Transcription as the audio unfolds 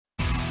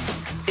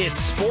It's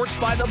Sports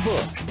by the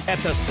Book at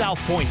the South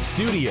Point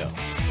Studio.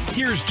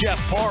 Here's Jeff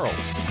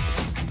Parles.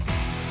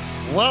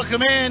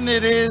 Welcome in.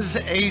 It is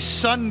a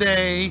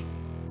Sunday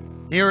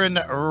here in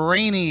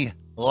rainy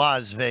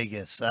Las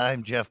Vegas.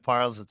 I'm Jeff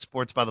Parles at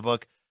Sports by the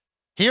Book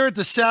here at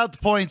the South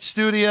Point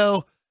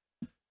Studio.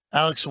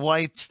 Alex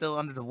White still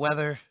under the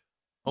weather.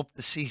 Hope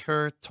to see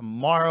her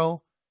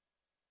tomorrow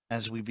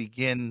as we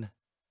begin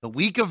the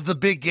week of the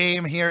big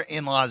game here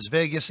in Las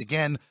Vegas.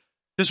 Again,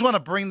 just want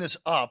to bring this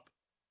up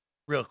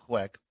real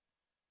quick.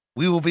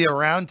 We will be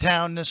around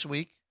town this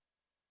week.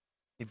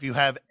 If you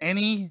have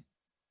any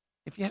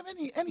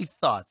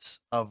thoughts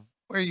of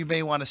where you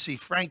may want to see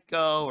Frank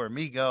go or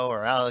me go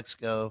or Alex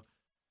go,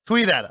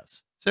 tweet at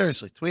us.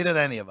 Seriously, tweet at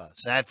any of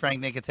us. At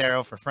Frank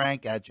Nicotero for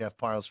Frank, at Jeff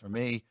Parles for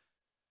me,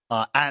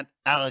 at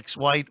Alex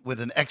White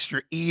with an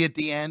extra E at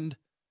the end,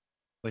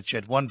 which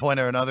at one point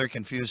or another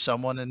confused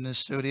someone in this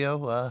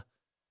studio.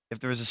 If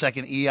there was a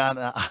second E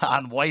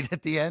on White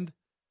at the end.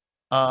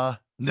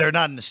 They're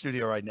not in the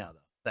studio right now, though,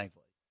 thankfully.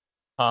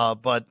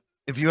 But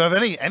if you have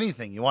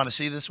anything you want to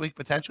see this week,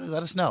 potentially,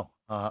 let us know.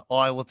 All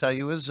I will tell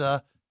you is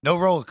no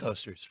roller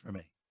coasters for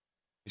me.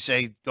 You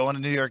say going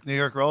to New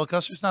York roller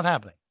coasters, not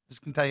happening.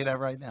 Just can tell you that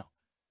right now.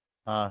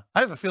 I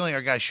have a feeling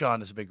our guy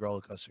Sean is a big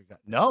roller coaster guy.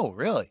 No,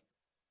 really?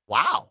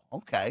 Wow.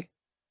 Okay.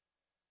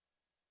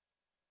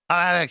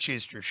 That actually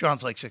is true.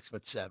 Sean's like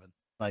 6'7".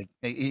 Like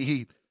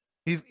he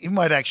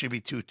might actually be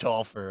too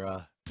tall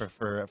for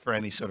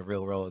any sort of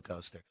real roller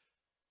coaster.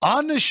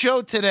 On the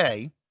show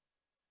today,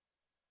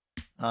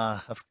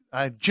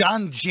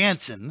 John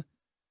Jansen,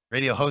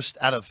 radio host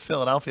out of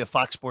Philadelphia,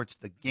 Fox Sports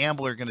The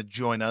Gambler, going to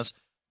join us.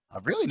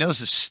 Really knows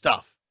his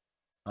stuff.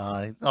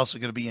 He's also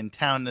going to be in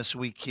town this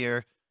week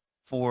here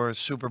for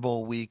Super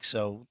Bowl week.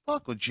 So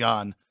talk with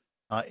John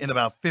in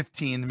about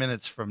 15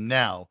 minutes from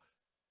now.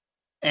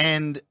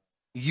 And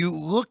you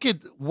look at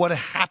what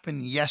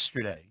happened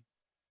yesterday,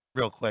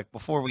 real quick,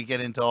 before we get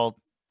into all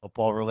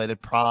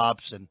football-related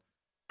props and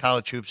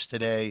college hoops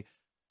today.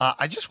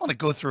 I just want to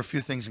go through a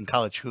few things in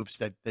college hoops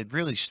that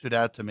really stood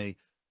out to me.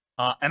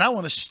 And I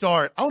want to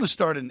start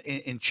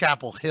in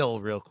Chapel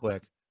Hill real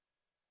quick,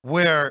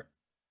 where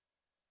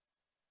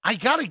I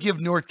got to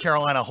give North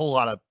Carolina a whole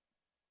lot of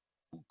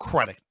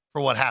credit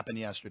for what happened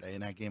yesterday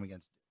in that game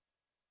against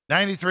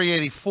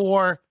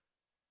 93-84.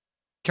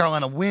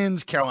 Carolina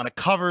wins, Carolina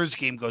covers,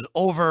 game goes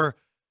over.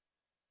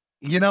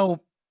 You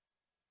know,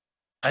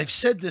 I've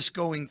said this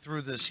going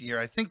through this year.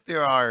 I think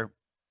there are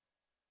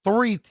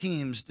three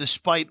teams,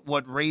 despite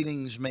what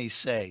ratings may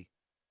say,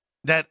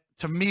 that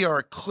to me are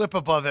a clip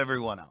above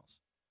everyone else.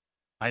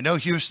 I know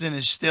Houston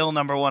is still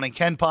number one in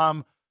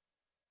KenPom.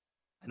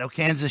 I know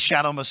Kansas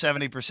shot almost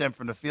 70%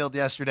 from the field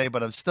yesterday,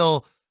 but I'm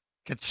still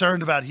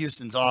concerned about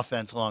Houston's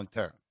offense long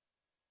term.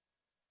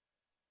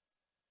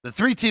 The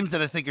three teams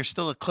that I think are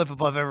still a clip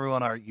above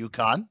everyone are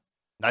UConn.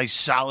 Nice,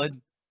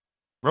 solid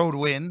road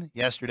win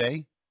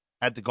yesterday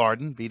at the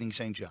Garden, beating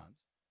St. John's.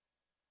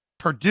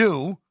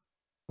 Purdue,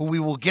 who we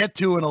will get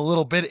to in a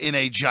little bit in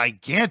a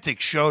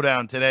gigantic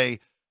showdown today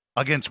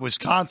against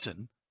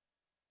Wisconsin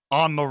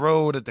on the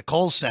road at the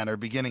Kohl Center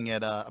beginning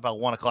at about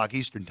 1 o'clock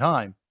Eastern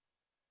time.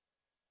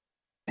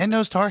 And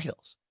those Tar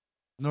Heels,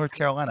 North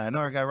Carolina. I know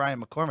our guy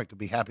Ryan McCormick would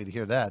be happy to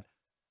hear that.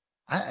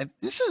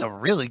 This is a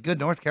really good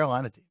North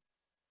Carolina team.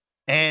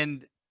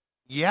 And,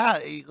 yeah,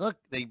 look,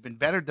 they've been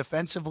better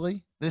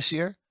defensively this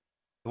year.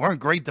 They weren't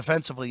great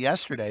defensively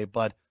yesterday,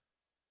 but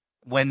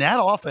when that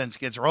offense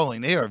gets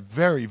rolling, they are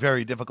very,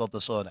 very difficult to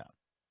slow down.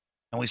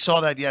 And we saw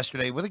that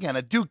yesterday with, again,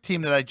 a Duke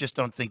team that I just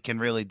don't think can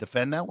really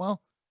defend that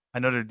well. I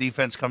know their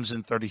defense comes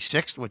in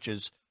 36th, which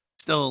is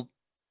still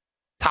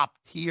top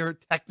tier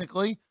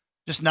technically,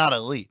 just not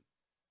elite.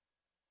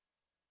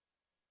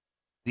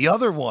 The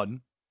other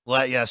one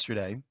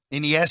yesterday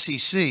in the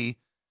SEC,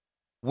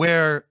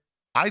 where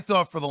I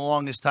thought for the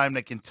longest time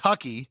that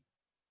Kentucky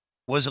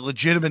was a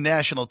legitimate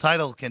national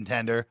title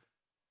contender,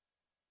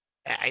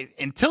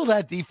 until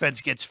that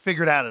defense gets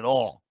figured out at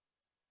all,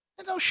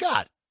 they have no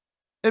shot.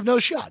 They have no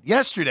shot.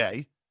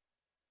 Yesterday,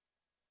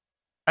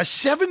 a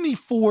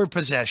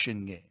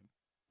 74-possession game,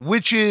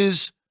 which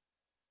is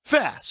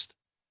fast.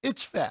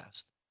 It's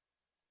fast.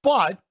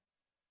 But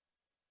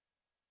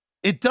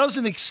it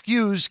doesn't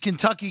excuse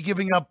Kentucky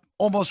giving up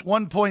almost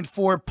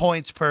 1.4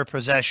 points per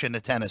possession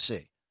to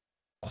Tennessee.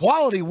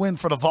 Quality win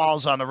for the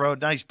Vols on the road.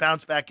 Nice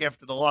bounce back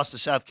after the loss to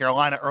South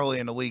Carolina early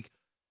in the week,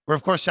 where,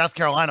 of course, South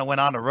Carolina went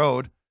on the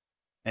road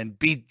and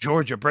beat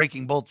Georgia,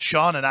 breaking both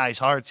Sean and I's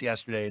hearts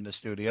yesterday in the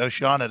studio.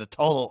 Sean had a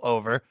total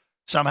over.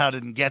 Somehow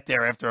didn't get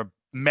there after a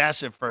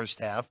massive first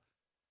half.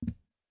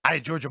 I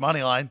had Georgia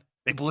money line.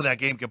 They blew that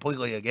game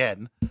completely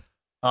again.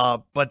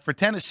 But for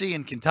Tennessee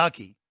and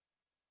Kentucky,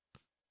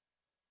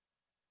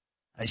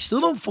 I still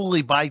don't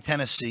fully buy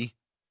Tennessee.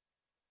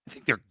 I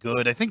think they're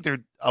good. I think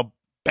they're a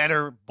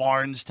better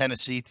Barnes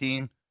Tennessee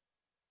team.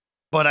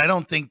 But I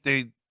don't think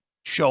they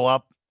show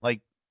up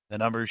like the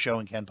numbers show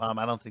in KenPom.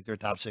 I don't think they're a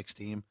top 6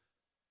 team.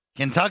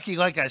 Kentucky,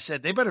 like I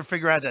said, they better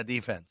figure out that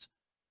defense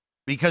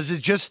because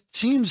it just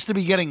seems to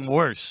be getting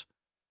worse.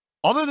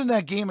 Other than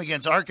that game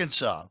against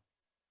Arkansas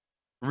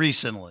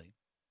recently,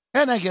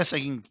 And I guess I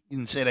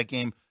can say that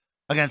game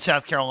against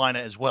South Carolina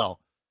as well.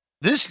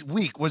 This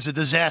week was a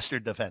disaster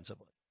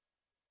defensively,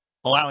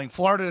 allowing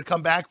Florida to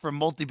come back from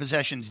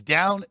multi-possessions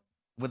down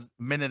with a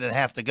minute and a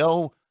half to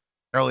go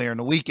earlier in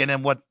the week, and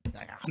then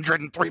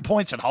 103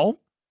 points at home?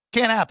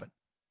 Can't happen.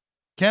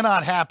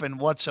 Cannot happen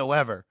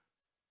whatsoever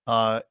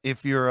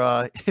if you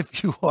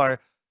are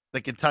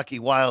the Kentucky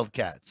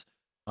Wildcats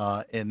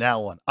in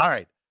that one. All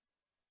right.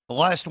 The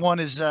last one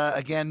is,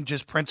 again,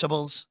 just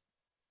principles.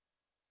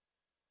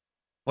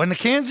 When the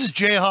Kansas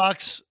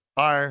Jayhawks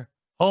are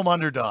home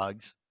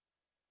underdogs,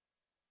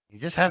 you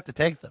just have to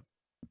take them.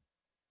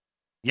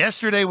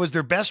 Yesterday was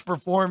their best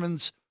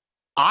performance,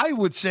 I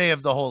would say,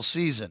 of the whole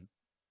season.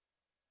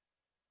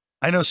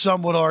 I know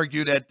some would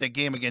argue that the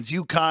game against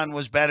UConn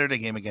was better, the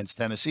game against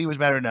Tennessee was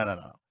better.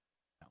 No.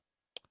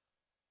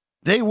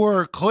 They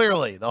were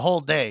clearly the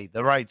whole day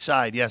the right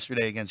side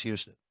yesterday against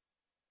Houston.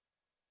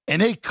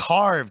 And they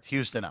carved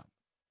Houston up.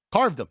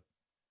 Carved them.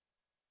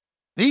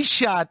 They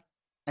shot,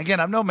 again,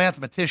 I'm no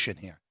mathematician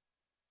here.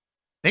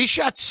 They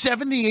shot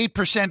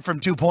 78% from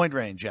two-point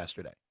range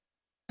yesterday.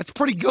 That's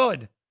pretty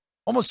good.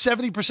 Almost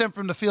 70%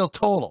 from the field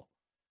total.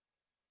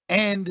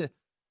 And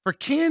for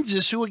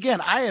Kansas, who,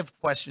 again, I have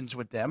questions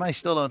with them. I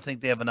still don't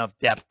think they have enough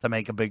depth to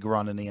make a big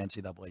run in the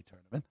NCAA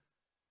tournament.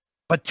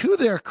 But to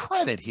their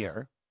credit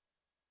here,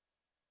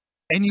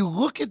 and you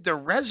look at their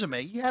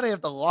resume, they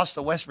have the loss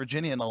to West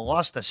Virginia and the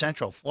loss to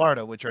Central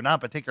Florida, which are not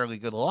particularly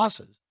good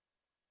losses.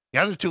 The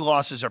other two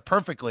losses are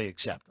perfectly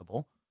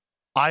acceptable.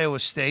 Iowa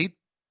State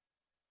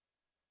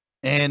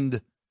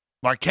and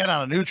Marquette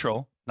on a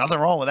neutral. Nothing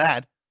wrong with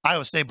that.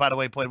 Iowa State, by the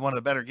way, played one of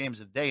the better games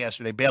of the day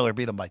yesterday. Baylor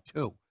beat them by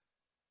 2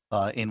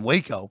 in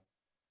Waco.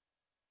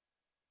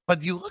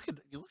 But you look at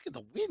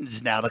the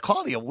wins now, the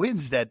quality of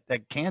wins that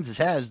Kansas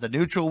has. The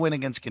neutral win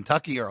against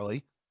Kentucky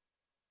early,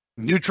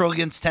 neutral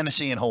against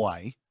Tennessee and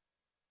Hawaii,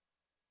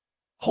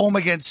 home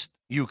against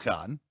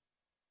UConn,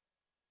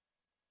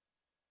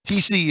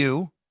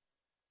 TCU,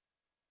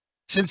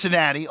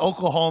 Cincinnati,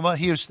 Oklahoma,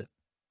 Houston.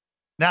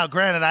 Now,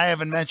 granted, I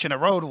haven't mentioned a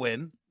road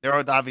win. There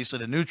are obviously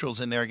the neutrals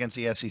in there against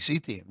the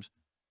SEC teams.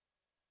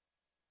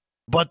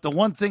 But the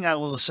one thing I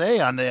will say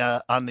on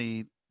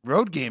the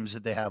road games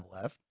that they have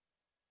left,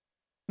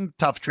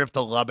 tough trip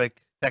to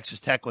Lubbock, Texas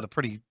Tech with a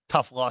pretty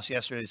tough loss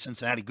yesterday to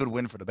Cincinnati. Good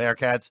win for the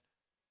Bearcats.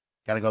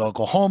 Got to go to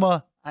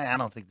Oklahoma. I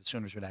don't think the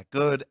Sooners are that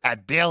good.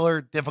 At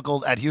Baylor,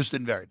 difficult. At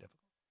Houston, very difficult.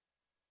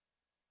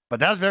 But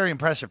that was very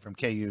impressive from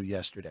KU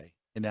yesterday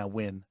in that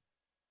win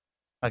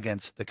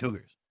against the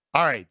Cougars.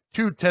 All right,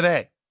 to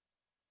today.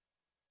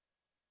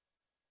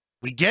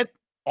 We get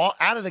all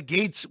out of the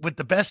gates with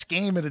the best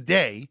game of the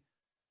day.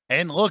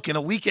 And look, in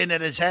a weekend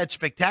that has had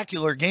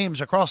spectacular games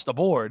across the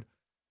board,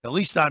 at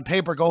least on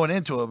paper going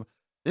into them,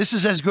 this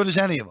is as good as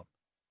any of them.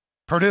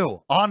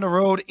 Purdue on the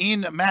road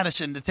in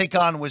Madison to take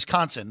on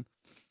Wisconsin.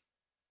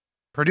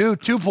 Purdue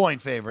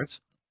 2-point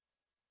favorites.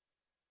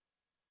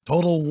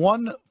 Total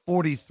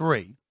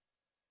 143.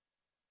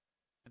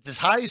 It's as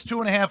high as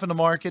 2.5 in the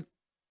market.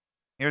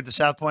 Here at the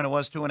South Point, it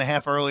was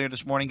 2.5 earlier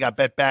this morning. Got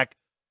bet back.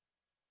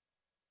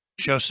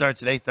 Show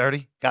starts at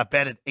 8:30. Got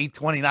bet at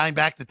 8:29,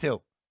 back to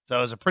 2. So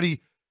it was a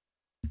pretty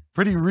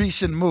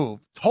recent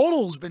move.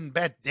 Total's been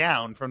bet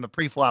down from the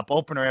pre-flop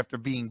opener after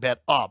being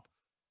bet up.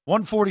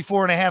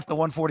 144.5 to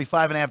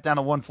 145.5 down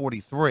to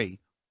 143.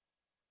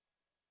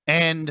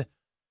 And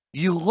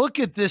you look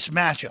at this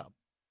matchup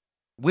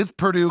with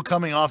Purdue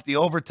coming off the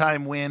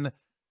overtime win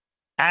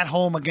at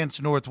home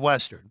against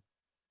Northwestern.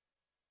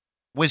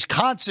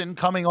 Wisconsin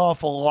coming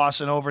off a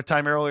loss in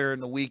overtime earlier in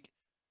the week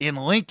in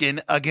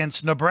Lincoln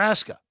against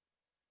Nebraska.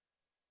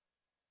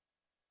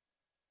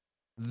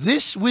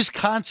 This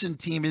Wisconsin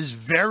team is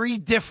very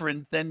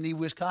different than the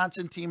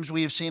Wisconsin teams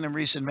we have seen in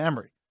recent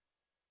memory.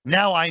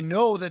 Now, I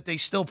know that they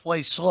still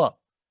play slow.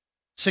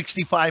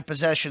 65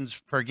 possessions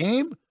per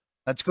game.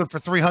 That's good for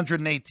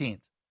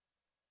 318th.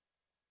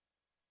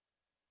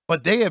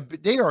 But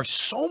they are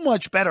so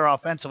much better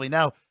offensively.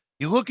 Now,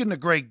 you look in the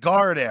Great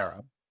Guard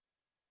era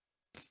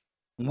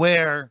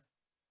where,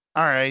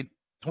 all right,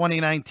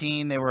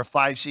 2019, they were a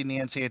 5 seed in the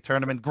NCAA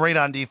tournament. Great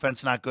on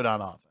defense, not good on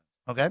offense.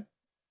 Okay?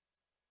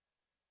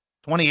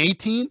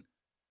 2018,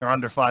 they're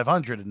under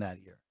 500 in that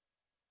year.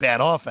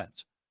 Bad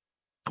offense.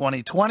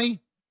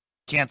 2020,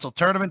 canceled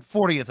tournament,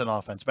 40th in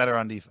offense, better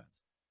on defense.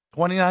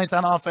 29th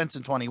on offense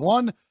in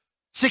 21,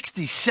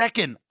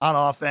 62nd on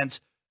offense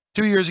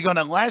 2 years ago.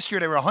 Now, last year,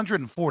 they were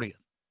 140th.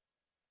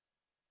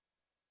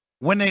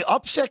 When they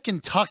upset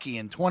Kentucky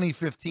in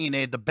 2015,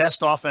 they had the best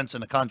offense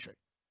in the country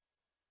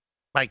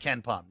by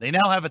Ken Pom. They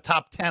now have a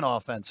top 10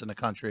 offense in the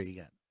country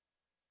again.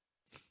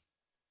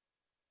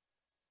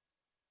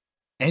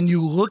 And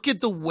you look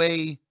at the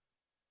way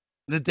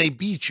that they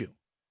beat you.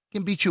 They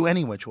can beat you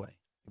any which way.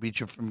 They beat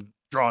you from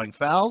drawing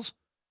fouls.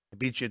 They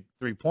beat you at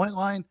three-point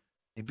line.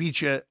 They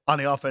beat you on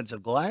the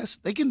offensive glass.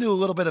 They can do a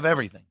little bit of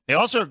everything. They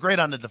also are great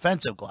on the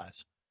defensive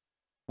glass,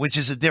 which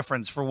is a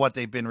difference for what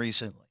they've been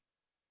recently.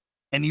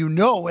 And you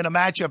know, in a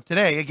matchup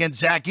today against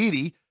Zach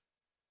Edey,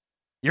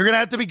 you're going to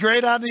have to be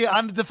great on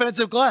the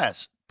defensive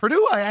glass.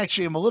 Purdue, I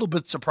actually am a little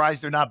bit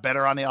surprised they're not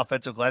better on the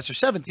offensive glass.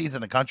 They're 17th in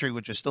the country,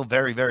 which is still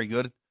very, very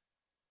good.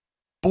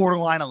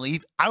 Borderline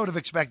elite. I would have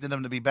expected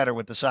them to be better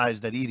with the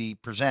size that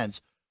Edey presents.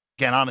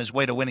 Again, on his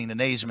way to winning the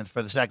Naismith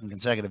for the second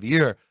consecutive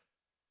year.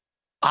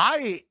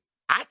 I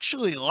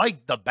actually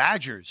like the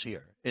Badgers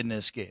here in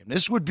this game.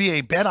 This would be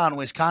a bet on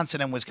Wisconsin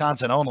and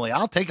Wisconsin only.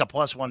 I'll take a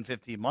plus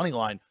 115 money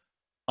line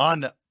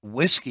on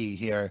Whiskey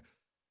here.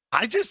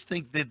 I just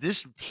think that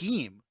this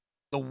team,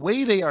 the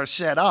way they are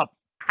set up,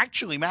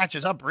 actually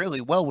matches up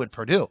really well with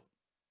Purdue.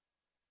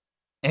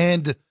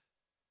 And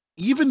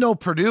even though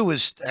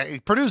Purdue's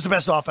the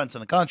best offense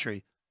in the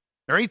country,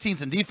 they're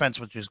 18th in defense,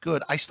 which is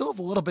good. I still have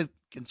a little bit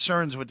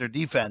concerns with their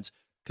defense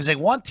because they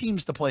want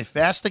teams to play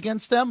fast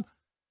against them.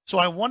 So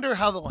I wonder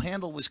how they'll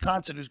handle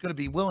Wisconsin, who's going to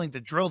be willing to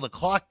drill the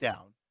clock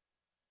down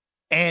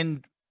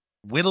and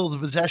whittle the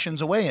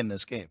possessions away in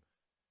this game.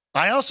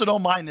 I also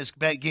don't mind this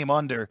game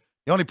under.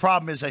 The only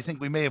problem is I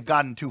think we may have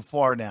gotten too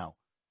far now.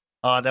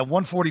 That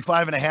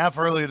 145.5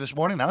 earlier this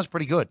morning, that was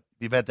pretty good.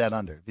 If you bet that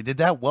under. If you did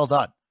that, well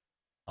done.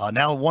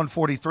 Now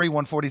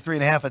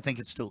 143.5, I think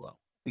it's too low.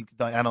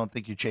 I don't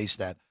think you chase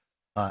that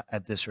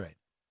at this rate.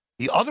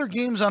 The other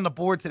games on the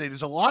board today,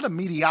 there's a lot of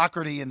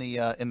mediocrity in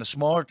the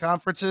smaller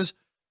conferences.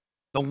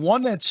 The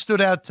one that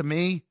stood out to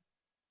me,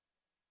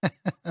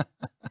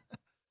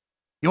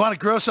 you want a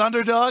gross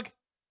underdog?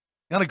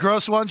 You want a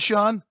gross one,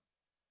 Sean?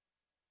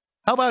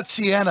 How about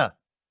Siena?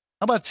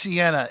 How about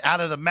Siena out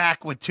of the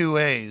MAC with 2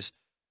 A's,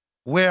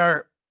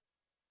 where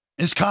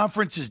his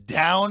conference is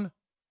down?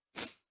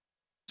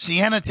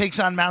 Siena takes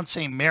on Mount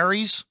St.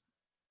 Mary's.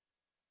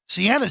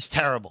 Siena's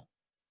terrible.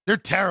 They're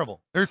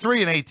terrible. They're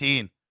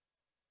 3-18.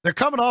 They're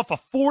coming off a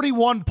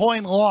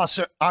 41-point loss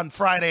on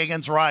Friday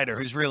against Ryder,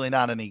 who's really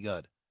not any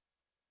good.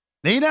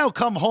 They now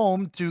come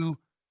home to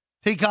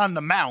take on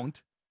the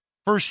Mount.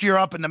 First year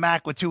up in the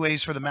MAC with 2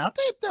 A's for the Mount.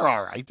 They're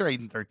all right. They're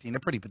 8-13. They're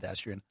pretty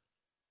pedestrian.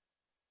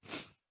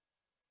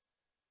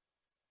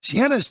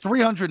 Siena is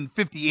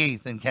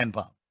 358th in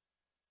KenPom.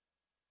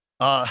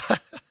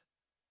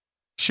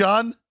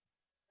 Sean,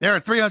 there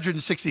are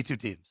 362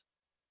 teams.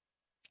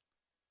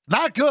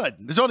 Not good.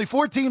 There's only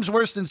 4 teams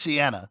worse than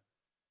Siena.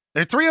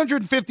 They're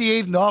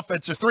 358th in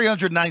offense. They're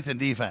 309th in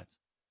defense.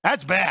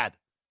 That's bad.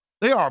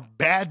 They are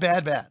bad,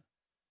 bad, bad.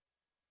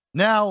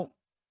 Now,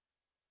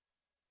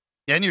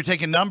 then you're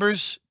taking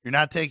numbers. You're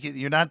not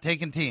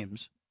taking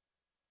teams.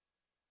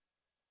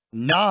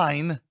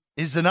 9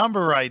 is the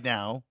number right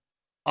now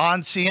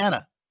on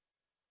Siena,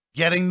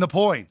 getting the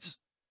points.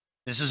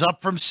 This is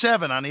up from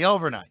 7 on the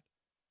overnight.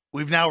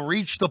 We've now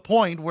reached the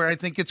point where I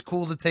think it's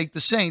cool to take the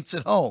Saints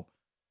at home.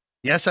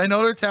 Yes, I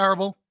know they're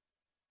terrible.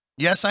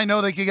 Yes, I know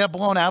they can get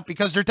blown out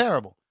because they're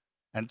terrible.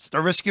 And it's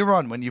the risk you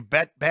run when you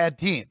bet bad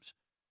teams.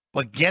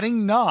 But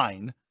getting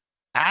 9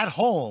 at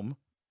home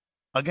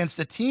against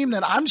a team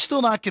that I'm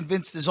still not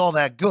convinced is all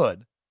that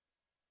good,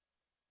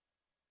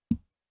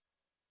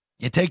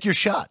 you take your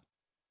shot.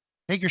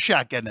 Take your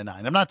shot getting a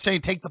 9. I'm not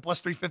saying take the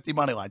plus 350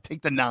 money line.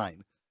 Take the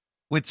 9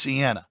 with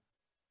Siena.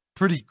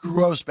 Pretty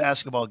gross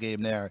basketball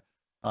game there.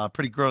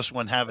 Pretty gross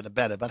one having to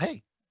bet it. But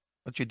hey,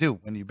 what you do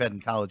when you bet in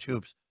college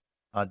hoops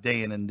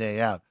day in and day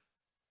out.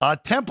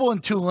 Temple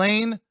and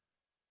Tulane.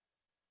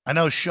 I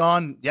know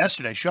Sean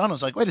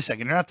was like, wait a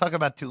second, you're not talking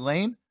about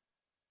Tulane?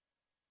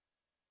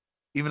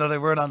 Even though they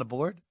weren't on the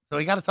board? So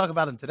you got to talk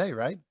about them today,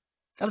 right?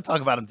 Got to talk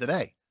about them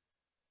today.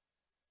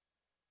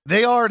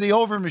 They are the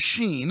over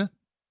machine.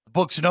 The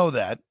books know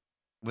that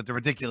with the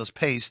ridiculous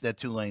pace that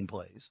Tulane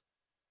plays.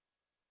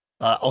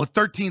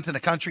 13th in the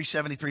country,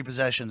 73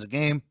 possessions a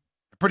game.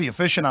 They're pretty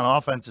efficient on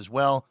offense as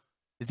well.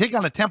 They take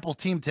on a Temple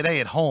team today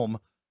at home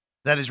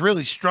that has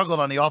really struggled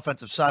on the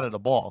offensive side of the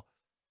ball,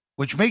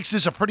 which makes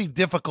this a pretty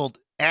difficult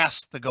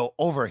ask to go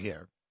over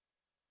here.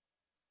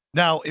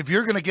 Now, if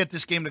you're going to get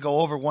this game to go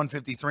over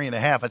 153.5,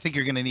 I think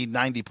you're going to need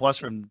 90 plus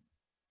from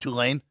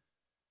Tulane.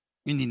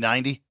 You need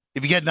 90.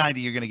 If you get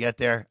 90, you're going to get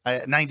there.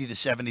 90 to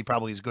 70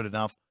 probably is good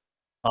enough.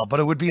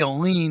 But it would be a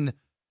lean.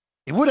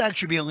 It would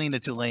actually be a lean to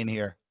Tulane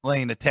here,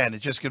 laying to 10.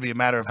 It's just going to be a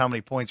matter of how many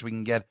points we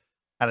can get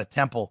out of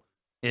Temple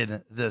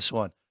in this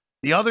one.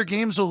 The other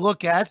games we'll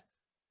look at,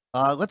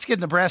 let's get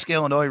Nebraska,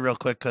 Illinois real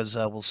quick because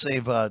we'll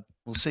save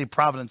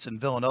Providence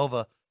and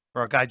Villanova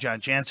for our guy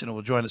John Jansen, who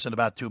will join us in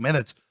about 2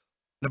 minutes.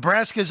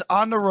 Nebraska's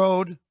on the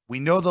road. We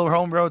know the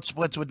home road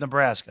splits with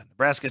Nebraska.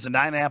 Nebraska's a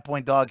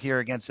 9.5-point dog here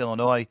against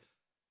Illinois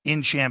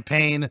in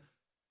Champaign.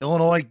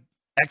 Illinois,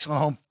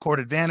 excellent home court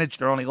advantage.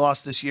 Their only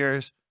losses this year,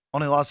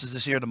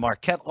 the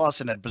Marquette loss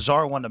and that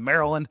bizarre one to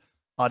Maryland.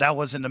 That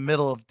was in the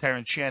middle of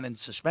Terrence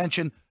Shannon's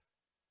suspension.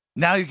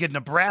 Now you get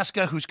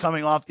Nebraska, who's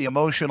coming off the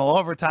emotional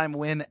overtime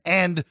win,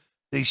 and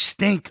they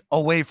stink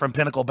away from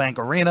Pinnacle Bank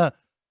Arena.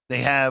 They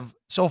have,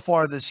 so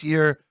far this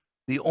year,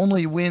 the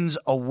only wins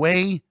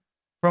away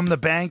from the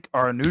bank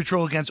are a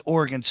neutral against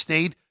Oregon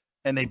State,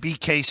 and they beat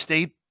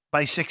K-State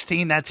by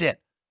 16. That's it.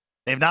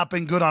 They've not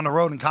been good on the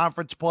road in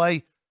conference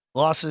play.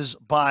 Losses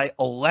by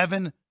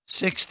 11,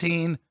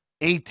 16,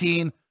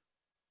 18.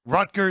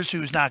 Rutgers,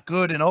 who's not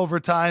good in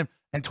overtime,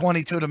 and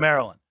 22 to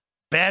Maryland.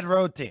 Bad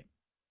road team.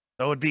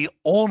 So it would be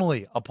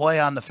only a play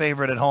on the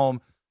favorite at home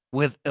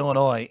with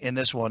Illinois in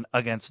this one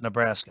against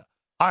Nebraska.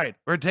 All right,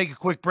 we're going to take a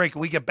quick break.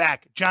 When we get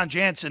back, John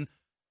Jansen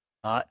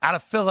out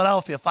of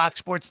Philadelphia, Fox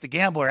Sports The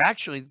Gambler.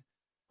 Actually,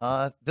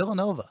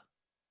 Villanova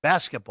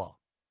basketball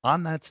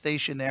on that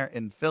station there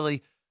in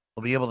Philly.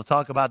 We'll be able to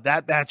talk about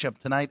that matchup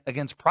tonight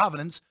against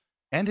Providence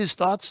and his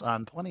thoughts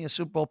on plenty of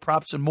Super Bowl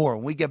props and more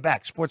when we get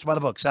back. Sports by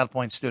the Book, South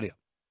Point Studio.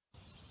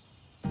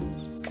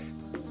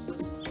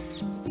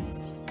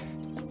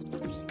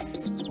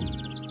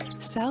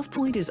 South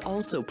Point is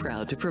also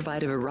proud to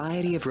provide a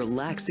variety of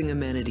relaxing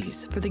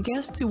amenities for the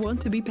guests who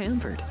want to be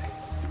pampered.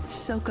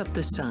 Soak up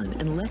the sun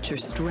and let your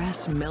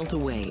stress melt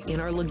away in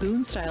our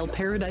lagoon-style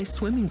paradise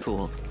swimming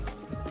pool.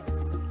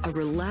 A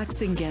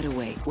relaxing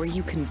getaway where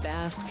you can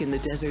bask in the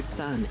desert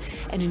sun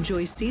and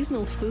enjoy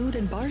seasonal food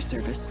and bar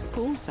service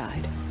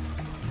poolside.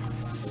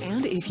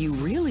 And if you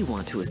really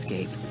want to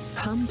escape,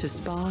 come to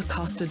Spa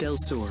Costa del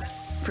Sur.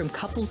 From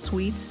couple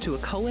suites to a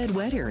co-ed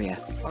wet area,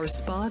 our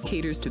spa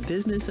caters to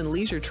business and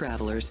leisure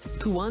travelers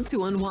who want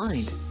to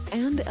unwind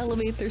and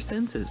elevate their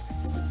senses.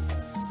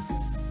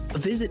 A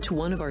visit to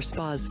one of our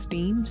spa's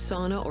steam,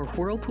 sauna, or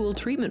whirlpool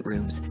treatment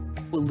rooms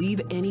will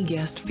leave any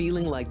guest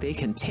feeling like they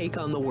can take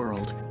on the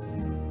world.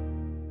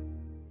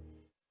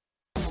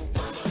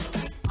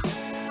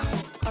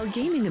 Our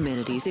gaming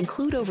amenities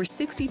include over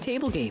 60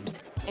 table games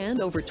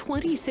and over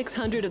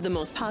 2,600 of the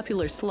most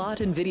popular slot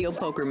and video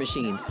poker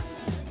machines.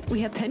 We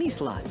have penny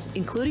slots,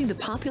 including the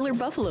popular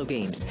Buffalo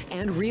games,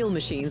 and real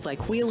machines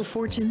like Wheel of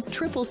Fortune,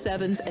 Triple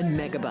Sevens, and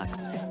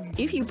Megabucks.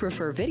 If you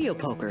prefer video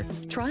poker,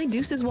 try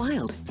Deuces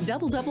Wild,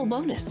 Double Double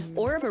Bonus,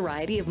 or a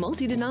variety of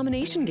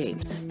multi-denomination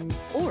games.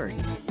 Or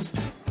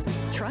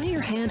try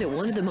your hand at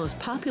one of the most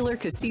popular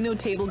casino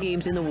table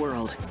games in the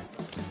world,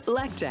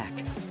 Blackjack.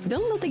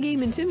 Don't let the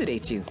game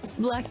intimidate you.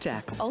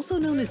 Blackjack, also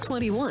known as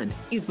 21,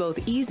 is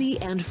both easy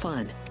and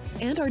fun.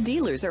 And our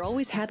dealers are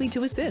always happy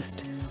to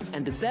assist.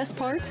 And the best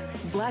part?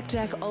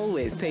 Blackjack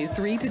always pays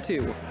 3 to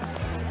 2.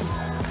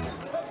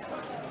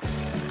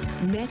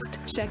 Next,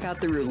 check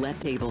out the roulette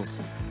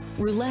tables.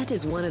 Roulette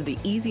is one of the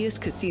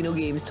easiest casino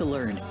games to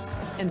learn,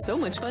 and so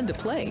much fun to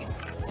play.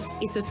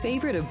 It's a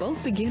favorite of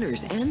both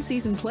beginners and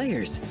seasoned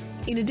players.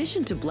 In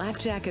addition to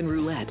blackjack and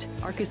roulette,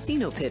 our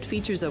casino pit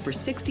features over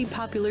 60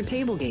 popular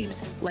table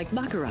games like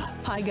Baccarat,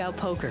 Pai Gow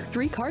Poker,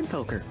 3-Card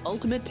Poker,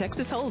 Ultimate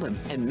Texas Hold'em,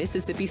 and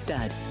Mississippi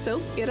Stud.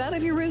 So get out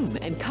of your room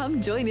and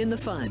come join in the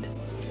fun.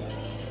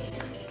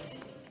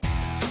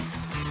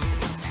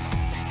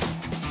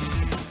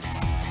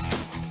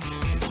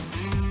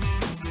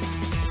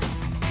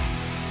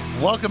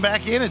 Welcome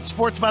back in at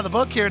Sports by the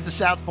Book here at the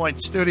South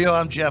Point Studio.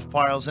 I'm Jeff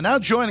Parles, and now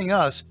joining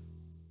us,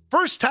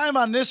 first time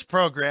on this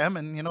program,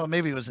 and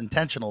maybe it was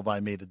intentional by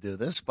me to do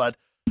this, but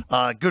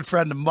a good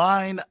friend of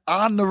mine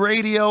on the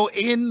radio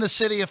in the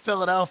city of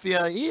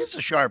Philadelphia. He is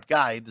a sharp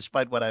guy,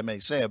 despite what I may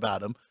say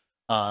about him,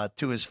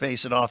 to his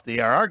face and off the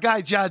air. Our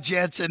guy, John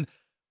Jansen,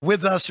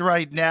 with us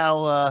right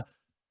now,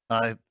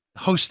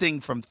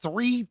 hosting from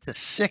 3 to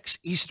 6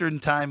 Eastern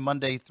time,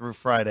 Monday through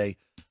Friday,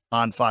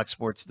 on Fox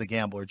Sports The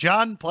Gambler.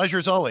 John, pleasure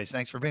as always.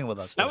 Thanks for being with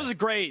us today. That was a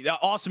great,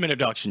 awesome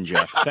introduction,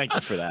 Jeff. Thank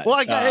you for that. Well,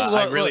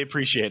 I really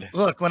appreciate it.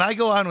 Look, when I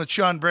go on with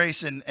Sean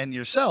Brace and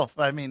yourself,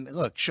 I mean,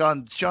 look,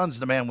 Sean's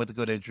the man with the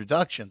good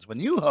introductions.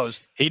 When you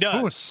host, he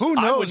does. Who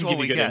knows what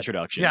we get?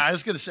 Introductions. Yeah, I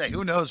was going to say,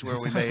 who knows where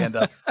we may end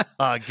up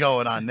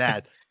going on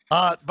that.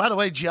 By the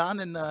way, John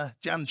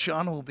and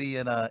Sean will be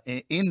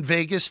in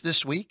Vegas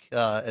this week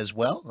as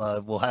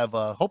well. We'll have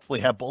hopefully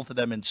have both of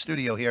them in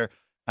studio here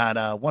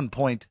at one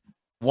point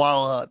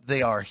while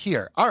they are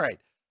here. All right.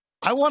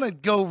 I want to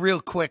go real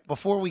quick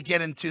before we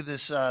get into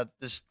this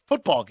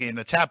football game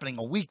that's happening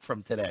a week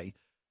from today.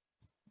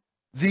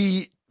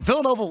 The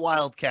Villanova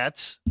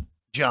Wildcats,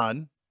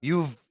 John,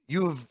 you've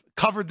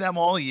covered them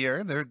all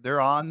year.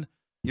 They're on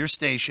your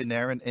station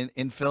there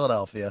in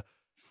Philadelphia.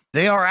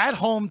 They are at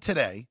home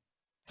today,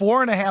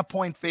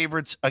 4.5-point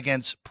favorites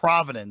against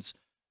Providence.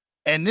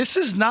 And this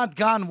has not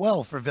gone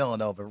well for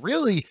Villanova.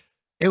 Really,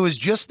 it was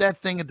just that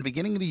thing at the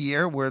beginning of the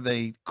year where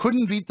they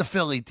couldn't beat the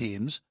Philly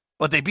teams,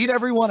 but they beat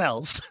everyone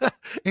else,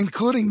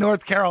 including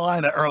North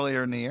Carolina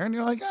earlier in the year. And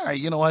you're like, all right,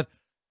 you know what?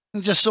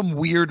 Just some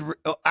weird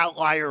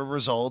outlier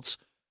results.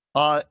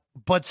 But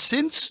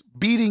since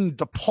beating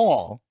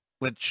DePaul,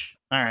 which,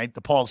 all right,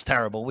 DePaul's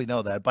terrible. We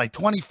know that. By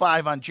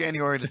 25 on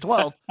January the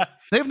 12th,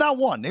 they've not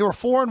won. They were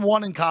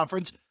 4-1 in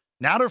conference.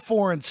 Now they're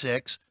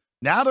 4-6.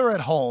 Now they're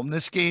at home.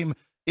 This game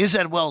is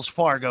at Wells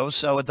Fargo,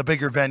 so at the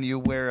bigger venue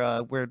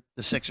where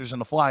the Sixers and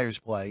the Flyers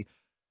play,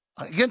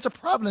 against a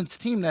Providence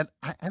team that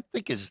I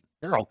think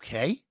they're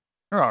okay.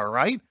 They're all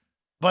right.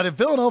 But if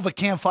Villanova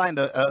can't find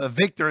a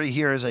victory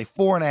here as a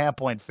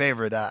 4.5-point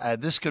favorite,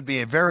 this could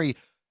be a very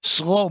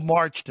slow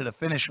march to the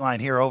finish line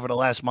here over the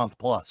last month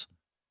plus.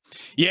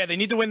 Yeah, they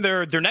need to win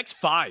their next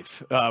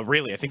 5,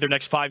 really. I think their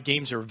next 5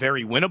 games are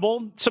very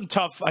winnable.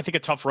 I think a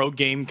tough road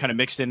game kind of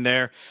mixed in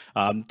there.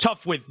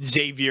 Tough with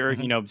Xavier.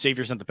 Mm-hmm.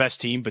 Xavier's not the best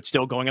team, but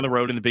still going on the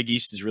road in the Big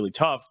East is really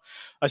tough.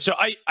 So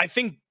I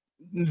think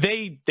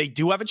they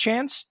do have a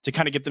chance to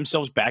kind of get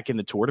themselves back in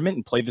the tournament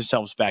and play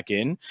themselves back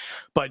in.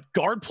 But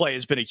guard play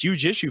has been a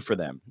huge issue for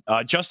them.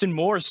 Justin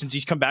Moore, since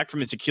he's come back from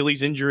his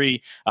Achilles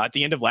injury at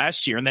the end of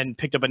last year and then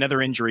picked up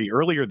another injury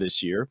earlier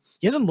this year,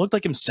 he hasn't looked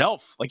like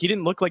himself. Like, he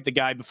didn't look like the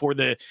guy before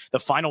the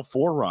Final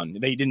Four run.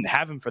 They didn't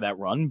have him for that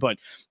run. But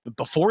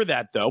before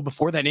that, though,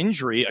 before that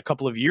injury a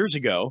couple of years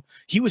ago,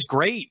 he was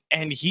great.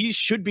 And he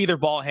should be their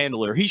ball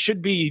handler. He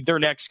should be their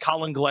next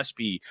Colin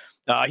Gillespie.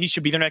 He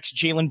should be their next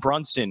Jalen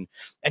Brunson,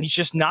 and he's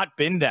just not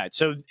been that.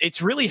 So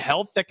it's really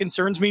health that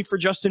concerns me for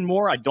Justin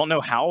Moore. I don't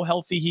know how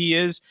healthy he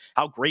is,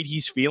 how great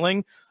he's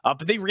feeling,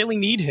 but they really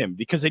need him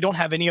because they don't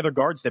have any other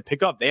guards that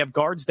pick up. They have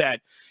guards that,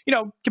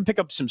 can pick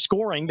up some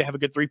scoring. They have a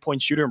good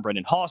three-point shooter in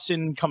Brendan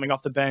Hawson coming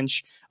off the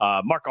bench.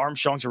 Mark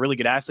Armstrong's a really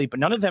good athlete, but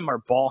none of them are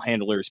ball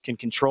handlers, can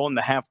control in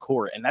the half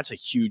court, and that's a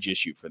huge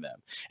issue for them.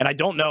 And I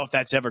don't know if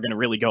that's ever going to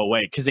really go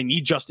away because they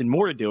need Justin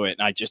Moore to do it,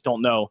 and I just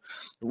don't know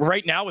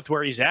right now with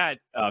where he's at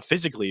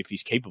physically if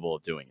he's capable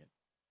of doing it.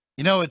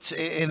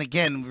 And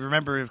again,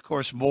 remember, of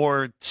course,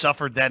 Moore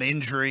suffered that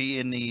injury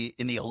in the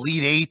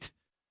Elite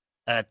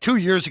Eight 2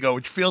 years ago,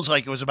 which feels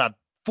like it was about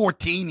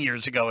 14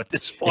 years ago at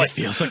this point. It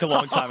feels like a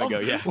long time ago,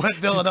 yeah. When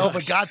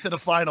Villanova got to the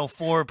Final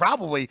Four,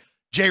 probably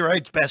Jay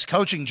Wright's best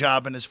coaching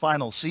job in his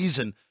final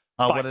season,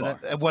 what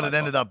it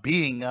ended up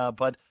being.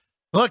 But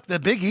look, the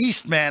Big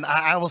East, man,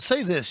 I will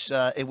say this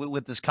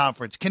with this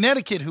conference.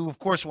 Connecticut, who, of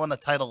course, won the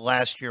title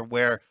last year,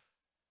 where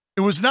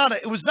it was not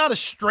a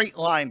straight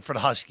line for the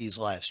Huskies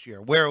last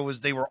year, where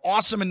they were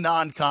awesome in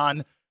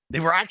non-con. They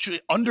were actually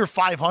under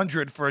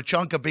 500 for a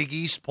chunk of Big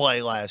East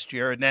play last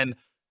year, and then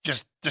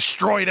just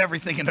destroyed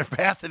everything in their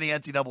path in the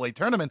NCAA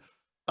tournament.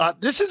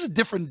 This is a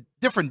different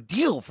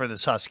deal for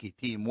this Husky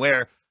team,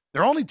 where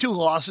their only two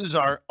losses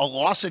are a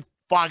loss at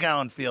Fog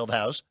Allen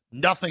Fieldhouse,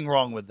 nothing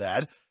wrong with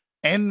that,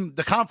 and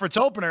the conference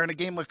opener in a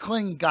game where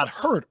Kling got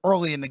hurt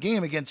early in the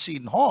game against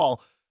Seton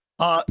Hall.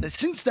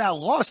 Since that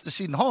loss to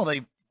Seton Hall,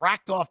 they've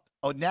racked off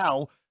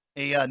now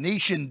a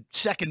nation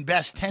second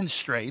best 10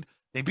 straight.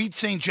 They beat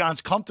St.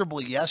 John's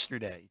comfortably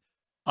yesterday.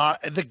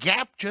 The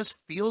gap just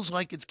feels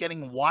like it's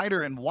getting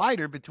wider and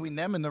wider between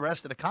them and the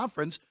rest of the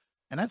conference,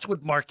 and that's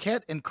with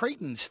Marquette and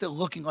Creighton still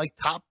looking like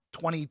top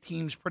 20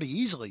 teams pretty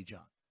easily,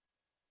 John.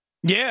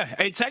 Yeah,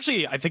 it's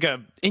actually, I think,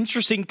 an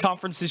interesting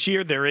conference this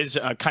year. There is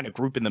a kind of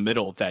group in the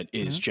middle that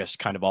is just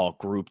kind of all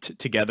grouped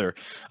together.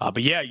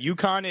 But yeah,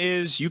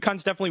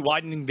 UConn's definitely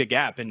widening the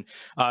gap. And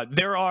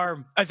there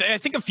are, I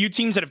think, a few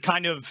teams that have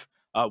kind of,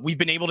 we've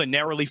been able to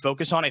narrowly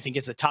focus on. I think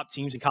it's the top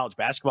teams in college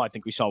basketball. I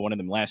think we saw one of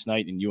them last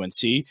night in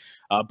UNC.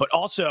 But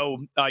also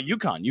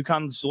UConn.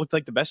 UConn's looked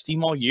like the best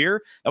team all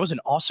year. That was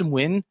an awesome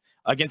win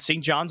against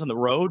St. John's on the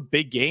road.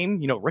 Big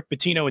game. Rick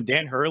Pitino and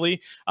Dan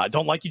Hurley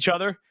don't like each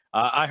other.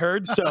 I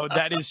heard. So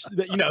that is,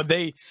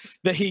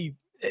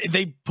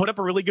 they put up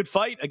a really good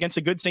fight against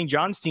a good St.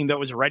 John's team that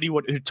was ready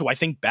to, I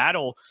think,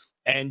 battle.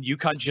 And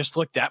UConn just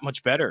looked that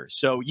much better.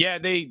 So, yeah,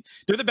 they're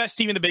the best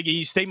team in the Big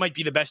East. They might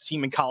be the best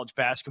team in college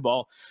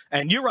basketball.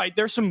 And you're right,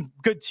 there's some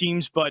good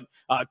teams, but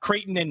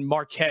Creighton and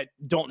Marquette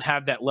don't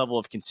have that level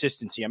of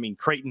consistency. I mean,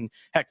 Creighton,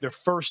 heck, their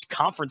first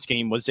conference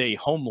game was a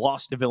home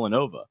loss to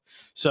Villanova.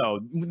 So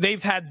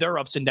they've had their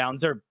ups and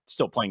downs. They're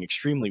still playing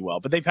extremely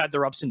well, but they've had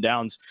their ups and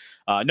downs.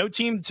 No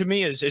team, to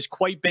me, has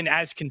quite been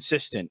as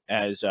consistent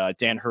as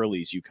Dan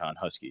Hurley's UConn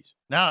Huskies.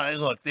 Now,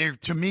 look, they're,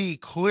 to me,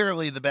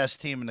 clearly the best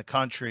team in the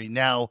country.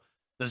 Now,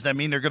 does that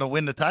mean they're going to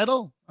win the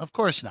title? Of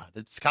course not.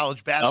 It's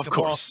college basketball. Of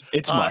course.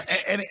 It's March.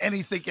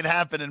 Anything can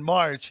happen in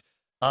March.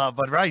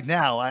 But right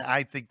now,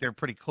 I think they're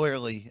pretty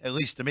clearly, at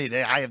least to me,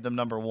 I have them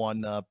number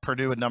one,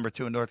 Purdue at number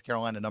two, and North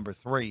Carolina number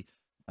three,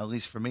 at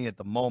least for me at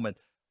the moment.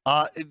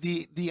 I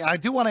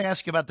do want to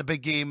ask you about the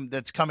big game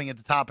that's coming at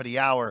the top of the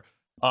hour,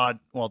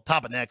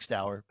 top of next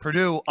hour.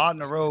 Purdue on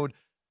the road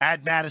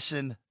at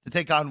Madison to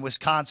take on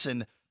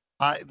Wisconsin.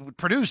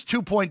 Purdue's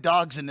 2-point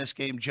dogs in this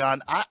game,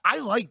 John. I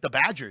like the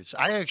Badgers.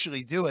 I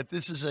actually do it.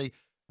 This is a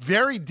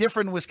very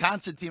different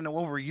Wisconsin team than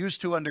what we're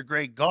used to under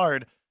Greg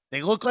Gard.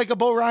 They look like a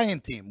Bo Ryan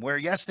team where,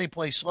 yes, they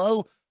play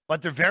slow,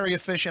 but they're very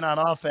efficient on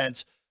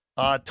offense.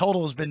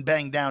 Total has been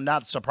banged down,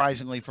 not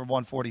surprisingly, from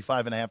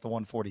 145.5 to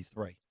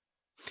 143.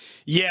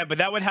 Yeah, but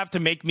that would have to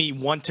make me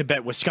want to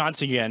bet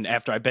Wisconsin again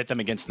after I bet them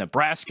against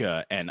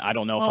Nebraska, and I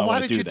don't know if I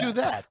want to do that. Why did you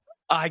do that?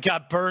 I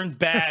got burned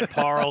bad,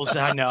 Parles.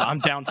 I know. I'm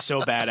down so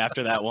bad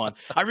after that one.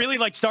 I really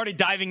started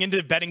diving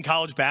into betting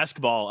college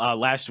basketball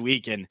last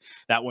week, and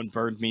that one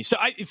burned me. So,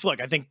 I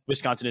think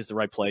Wisconsin is the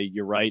right play.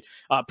 You're right.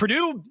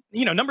 Purdue,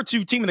 number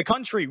 2 team in the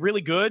country,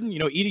 really good.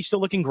 Edey's still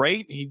looking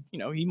great. He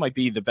might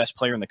be the best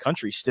player in the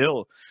country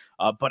still.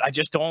 But I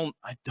don't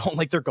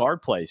like their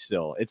guard play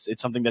still. It's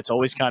something that's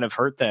always kind of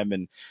hurt them.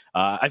 And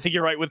I think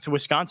you're right with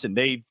Wisconsin.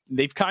 They've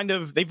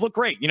looked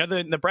great.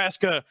 The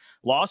Nebraska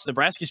loss,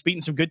 Nebraska's beaten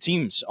some good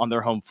teams on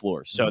their home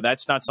floor. So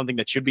that's not something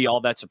that should be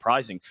all that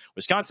surprising.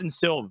 Wisconsin's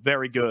still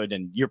very good,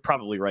 and you're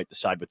probably right to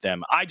side with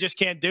them. I just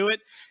can't do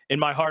it in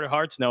my heart of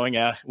hearts knowing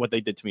what they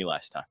did to me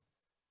last time.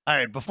 All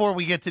right, before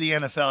we get to the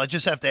NFL, I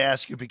just have to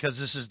ask you, because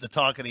this is the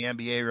talk of the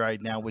NBA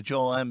right now, with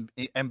Joel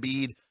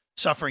Embiid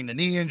suffering the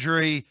knee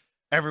injury.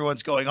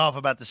 everyone's going off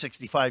about the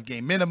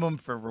 65-game minimum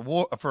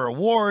for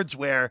awards,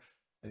 where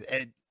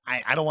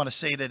I don't want to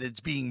say that it's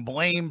being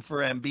blamed for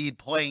Embiid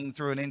playing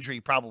through an injury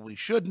he probably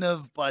shouldn't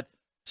have, but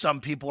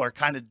some people are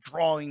kind of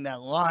drawing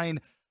that line.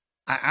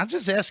 I'll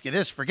just ask you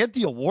this. Forget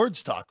the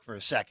awards talk for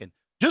a second.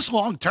 Just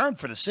long-term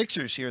for the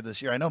Sixers here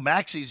this year. I know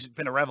Maxi's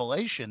been a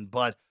revelation,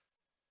 but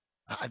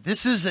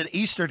this is an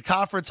Eastern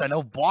Conference. I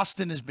know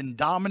Boston has been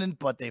dominant,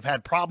 but they've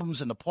had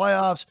problems in the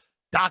playoffs.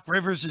 Doc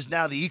Rivers is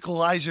now the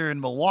equalizer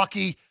in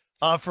Milwaukee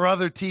for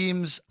other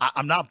teams.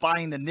 I'm not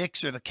buying the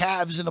Knicks or the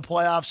Cavs in the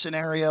playoff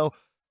scenario.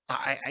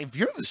 If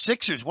you're the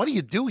Sixers, what do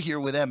you do here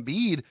with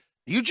Embiid?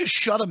 Do you just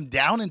shut him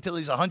down until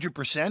he's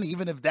 100%,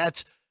 even if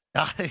that's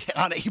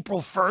on April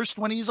 1st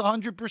when he's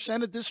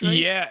 100% at this rate?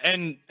 Yeah,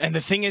 and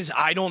the thing is,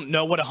 I don't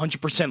know what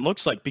 100%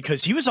 looks like,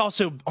 because he was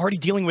also already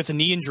dealing with a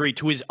knee injury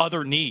to his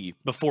other knee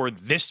before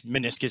this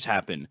meniscus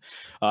happened.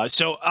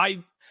 So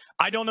I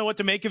don't know what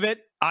to make of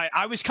it.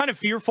 I was kind of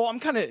fearful.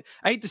 I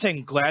hate to say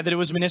I'm glad that it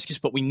was a meniscus,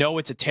 but we know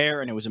it's a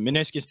tear and it was a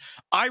meniscus.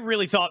 I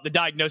really thought the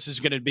diagnosis was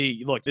going to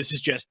be, look, this is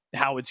just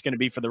how it's going to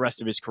be for the rest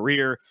of his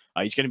career.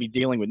 He's going to be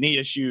dealing with knee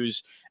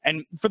issues.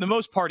 And for the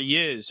most part, he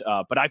is.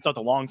 But I thought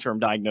the long-term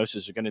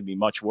diagnosis are going to be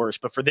much worse.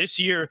 But for this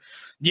year,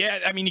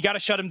 yeah, I mean, you got to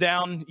shut him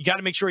down. You got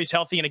to make sure he's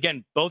healthy. And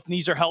again, both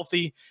knees are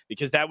healthy,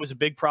 because that was a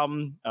big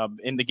problem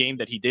in the game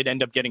that he did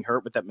end up getting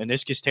hurt with that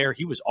meniscus tear.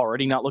 He was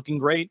already not looking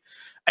great.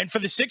 And for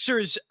the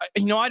Sixers,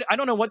 I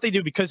don't know what they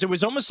do, because it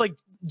was almost like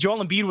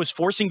Joel Embiid was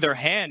forcing their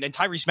hand, and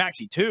Tyrese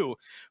Maxey too,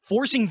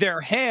 forcing their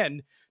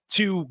hand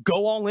to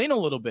go all in a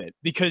little bit,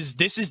 because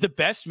this is the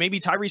best maybe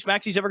Tyrese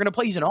Maxey's ever going to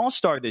play. He's an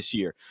all-star this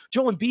year.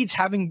 Joel Embiid's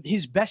having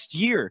his best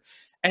year.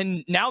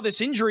 And now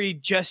this injury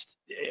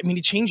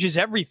it changes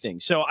everything.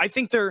 So I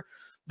think they're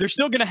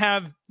still going to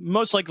have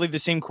most likely the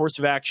same course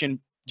of action.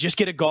 Just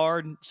get a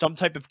guard, some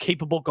type of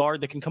capable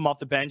guard that can come off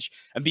the bench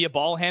and be a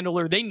ball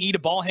handler. They need a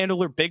ball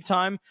handler big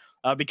time,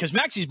 because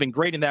Maxey's been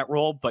great in that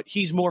role, but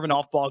he's more of an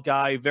off-ball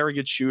guy, very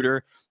good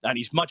shooter, and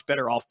he's much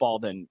better off-ball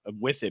than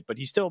with it. But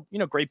he's still,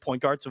 great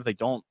point guard, so if they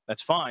don't,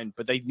 that's fine.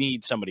 But they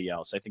need somebody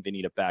else. I think they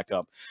need a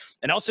backup.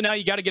 And also now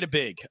you got to get a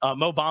big.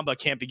 Mo Bamba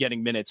can't be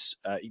getting minutes.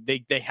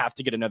 They have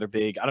to get another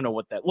big. I don't know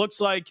what that looks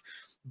like,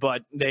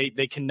 but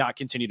they cannot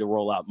continue to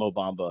roll out Mo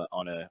Bamba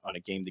on a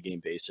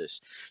game-to-game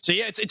basis. So,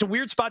 yeah, it's a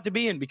weird spot to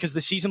be in, because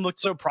the season looked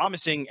so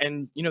promising,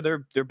 and,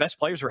 their best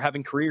players were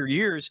having career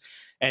years,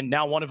 and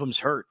now one of them's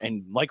hurt,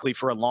 and likely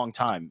for a long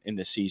time in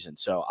this season.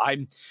 So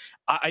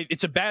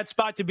it's a bad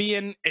spot to be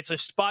in. It's a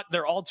spot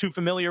they're all too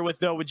familiar with,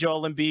 though, with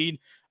Joel Embiid.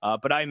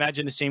 But I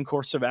imagine the same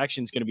course of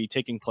action is going to be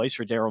taking place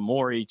for Daryl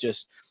Morey.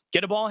 Just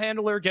get a ball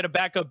handler, get a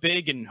backup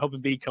big, and hope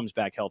Embiid comes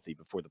back healthy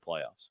before the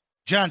playoffs.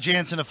 John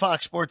Jansen of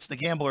Fox Sports, the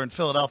Gambler in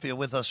Philadelphia,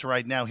 with us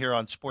right now here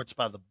on Sports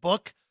by the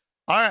Book.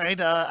 All right,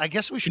 I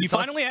guess we should. Can you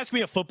finally ask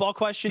me a football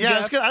question? Yeah,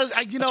 Jeff?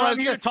 I was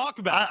here to talk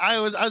about. I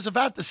was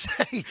about to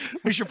say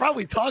we should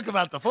probably talk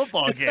about the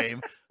football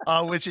game,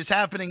 which is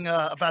happening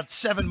about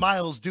 7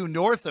 miles due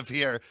north of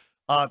here.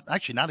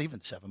 Actually, not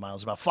even 7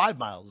 miles, about 5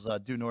 miles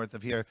due north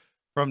of here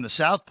from the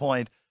South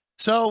Point.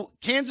 So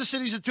Kansas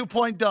City's a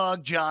 2-point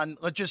dog, John.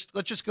 Let's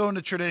just go in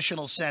the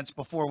traditional sense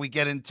before we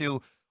get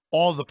into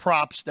all the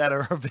props that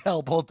are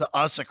available to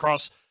us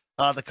across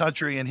the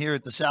country and here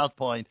at the South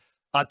Point.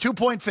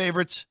 2-point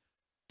favorites.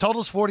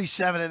 Total's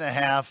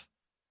 47.5.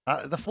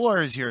 The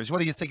floor is yours. What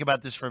do you think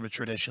about this from a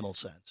traditional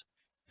sense?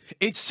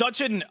 It's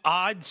such an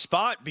odd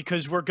spot,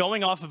 because we're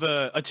going off of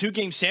a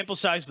 2-game sample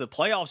size of the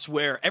playoffs,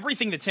 where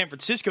everything that San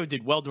Francisco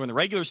did well during the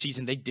regular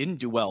season, they didn't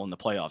do well in the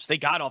playoffs. They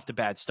got off to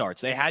bad starts.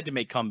 They had to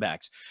make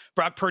comebacks.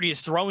 Brock Purdy is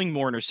throwing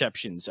more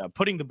interceptions,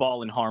 putting the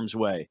ball in harm's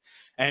way.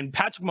 And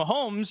Patrick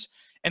Mahomes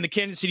and the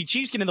Kansas City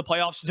Chiefs get in the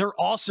playoffs. They're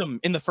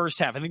awesome in the first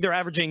half. I think they're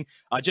averaging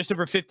just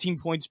over 15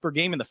 points per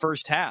game in the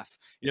first half.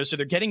 So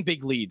they're getting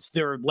big leads.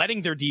 They're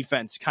letting their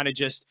defense kind of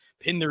just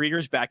pin their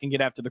ears back and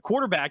get after the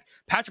quarterback.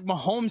 Patrick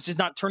Mahomes is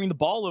not turning the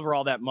ball over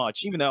all that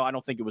much, even though I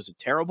don't think it was a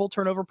terrible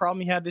turnover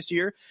problem he had this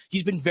year.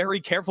 He's been very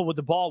careful with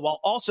the ball while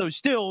also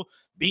still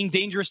being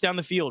dangerous down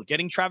the field,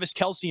 getting Travis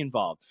Kelce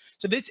involved.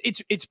 So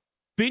it's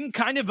been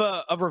kind of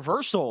a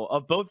reversal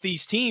of both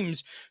these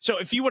teams. So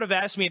if you would have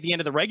asked me at the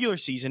end of the regular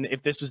season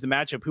if this was the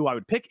matchup who I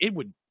would pick, it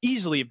would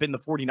easily have been the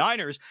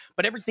 49ers,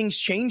 but everything's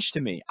changed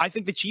to me. I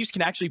think the Chiefs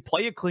can actually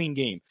play a clean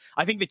game.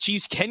 I think the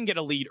Chiefs can get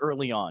a lead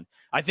early on.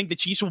 I think the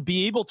Chiefs will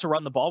be able to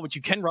run the ball, which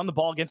you can run the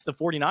ball against the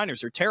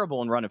 49ers. They're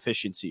terrible in run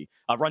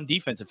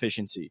defense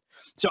efficiency.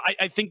 So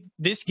I think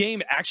this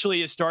game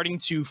actually is starting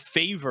to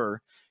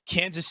favor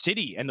Kansas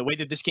City and the way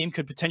that this game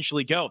could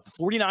potentially go. The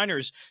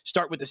 49ers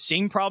start with the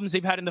same problems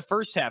they've had in the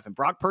first half, and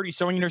Brock Purdy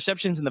throwing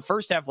interceptions in the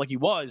first half like he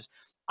was.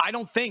 I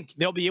don't think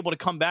they'll be able to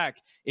come back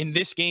in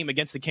this game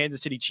against the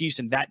Kansas City Chiefs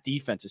and that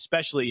defense,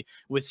 especially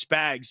with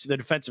Spags, the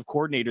defensive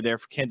coordinator there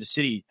for Kansas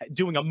City,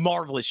 doing a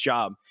marvelous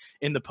job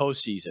in the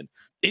postseason.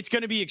 It's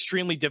going to be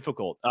extremely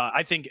difficult.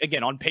 I think,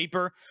 again, on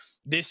paper,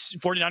 this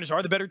 49ers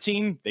are the better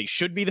team. They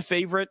should be the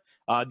favorite.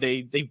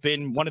 They've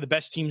been one of the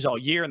best teams all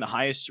year and the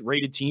highest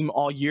rated team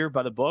all year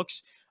by the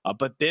books.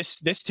 But this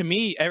to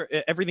me,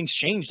 everything's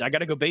changed. I got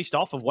to go based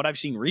off of what I've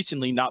seen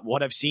recently, not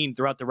what I've seen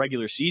throughout the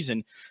regular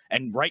season.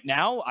 And right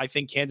now, I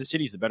think Kansas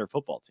City's the better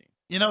football team.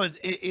 You know,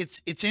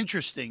 it's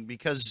interesting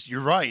because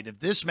you're right. If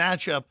this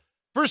matchup,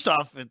 first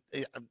off,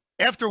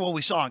 after what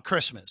we saw on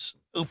Christmas,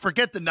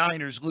 forget the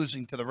Niners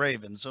losing to the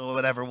Ravens or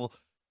whatever. Well,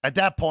 at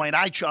that point,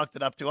 I chalked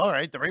it up to, all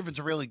right, the Ravens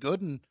are really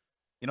good. And,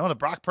 you know, if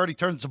Brock Purdy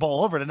turns the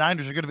ball over, the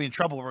Niners are going to be in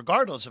trouble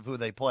regardless of who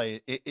they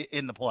play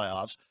in the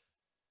playoffs.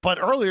 But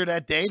earlier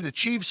that day, the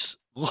Chiefs,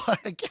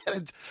 again,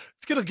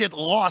 it's going to get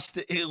lost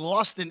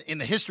in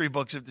the history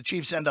books if the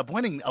Chiefs end up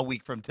winning a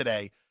week from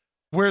today,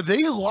 where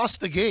they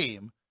lost the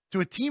game to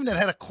a team that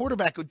had a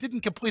quarterback who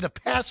didn't complete a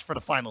pass for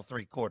the final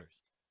 3 quarters.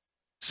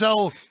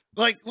 So,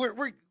 like,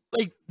 we're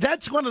like,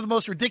 that's one of the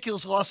most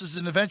ridiculous losses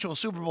an eventual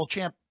Super Bowl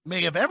champ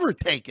may have ever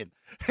taken,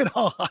 in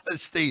all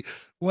honesty,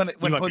 when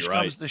push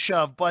comes to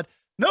shove. But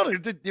no,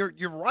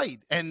 you're right.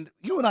 And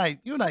you and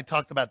I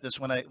talked about this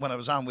when I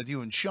was on with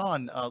you and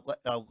Sean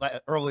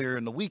earlier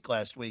in the week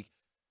last week,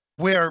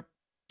 where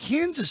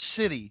Kansas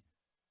City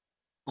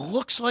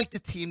looks like the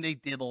team they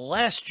did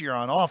last year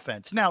on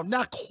offense. Now,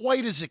 not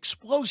quite as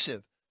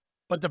explosive,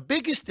 but the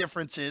biggest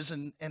difference is,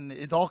 and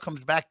it all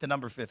comes back to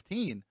number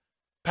 15,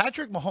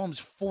 Patrick Mahomes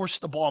forced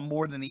the ball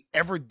more than he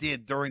ever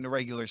did during the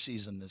regular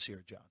season this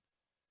year, John.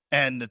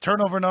 And the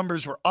turnover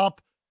numbers were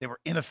up. They were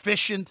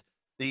inefficient.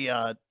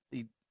 The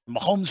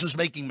Mahomes was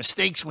making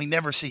mistakes we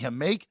never see him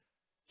make.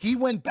 He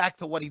went back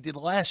to what he did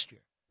last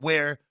year,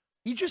 where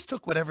he just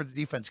took whatever the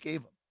defense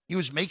gave him. He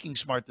was making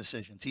smart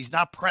decisions. He's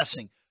not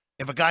pressing.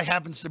 If a guy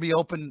happens to be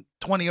open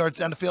 20 yards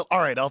down the field,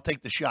 all right, I'll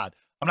take the shot.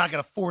 I'm not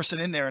going to force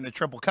it in there in a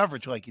triple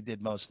coverage like he did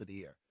most of the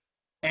year.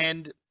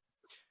 And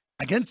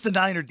against the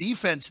Niner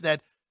defense,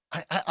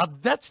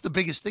 that's the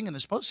biggest thing in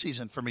this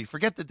postseason for me.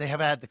 Forget that they have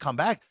had to come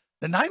back.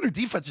 The Niner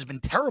defense has been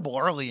terrible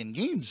early in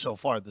games so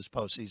far this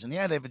postseason.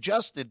 Yeah, they've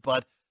adjusted,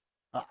 but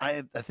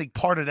I think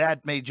part of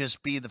that may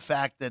just be the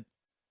fact that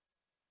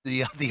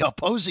the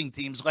opposing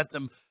teams let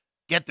them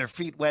get their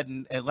feet wet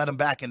and let them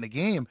back in the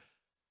game.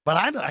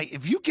 But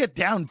if you get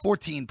down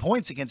 14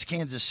 points against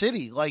Kansas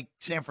City, like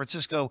San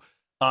Francisco,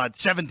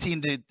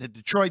 17 to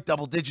Detroit,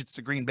 double digits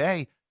to Green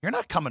Bay, you're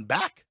not coming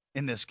back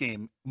in this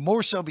game,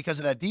 more so because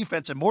of that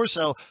defense and more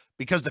so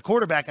because the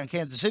quarterback on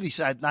Kansas City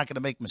side is not going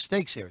to make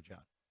mistakes here, John.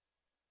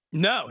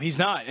 No, he's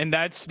not. And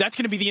that's going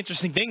to be the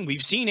interesting thing.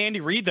 We've seen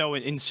Andy Reid, though,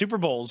 in Super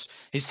Bowls,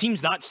 his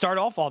teams not start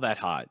off all that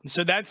hot.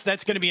 So that's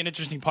going to be an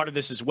interesting part of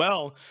this as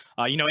well.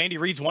 Andy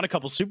Reid's won a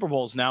couple Super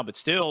Bowls now, but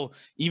still,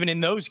 even in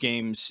those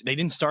games, they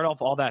didn't start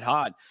off all that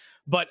hot.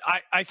 But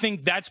I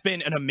think that's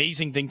been an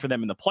amazing thing for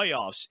them in the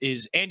playoffs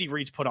is Andy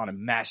Reid's put on a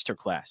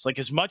masterclass. Like,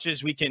 as much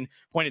as we can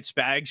point at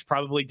Spags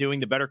probably doing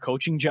the better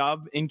coaching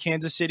job in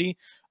Kansas City,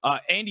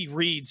 Andy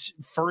Reid's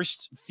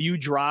first few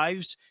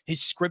drives,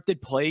 his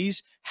scripted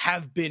plays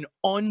have been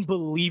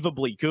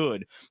unbelievably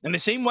good. And the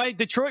same way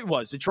Detroit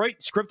was. Detroit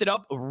scripted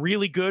up a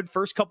really good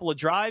first couple of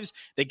drives.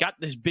 They got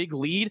this big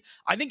lead.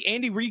 I think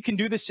Andy Reid can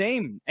do the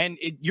same. And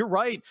you're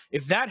right.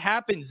 If that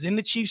happens, then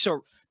the Chiefs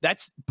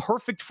that's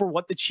perfect for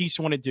what the Chiefs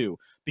want to do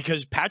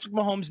because Patrick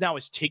Mahomes now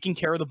is taking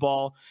care of the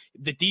ball.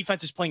 The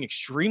defense is playing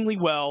extremely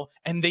well,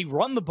 and they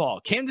run the ball.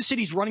 Kansas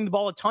City's running the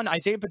ball a ton.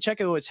 Isaiah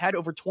Pacheco has had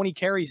over 20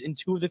 carries in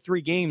 2 of the 3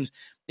 games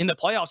in the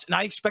playoffs, and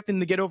I expect them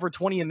to get over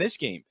 20 in this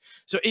game.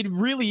 So it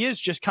really is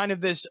just kind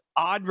of this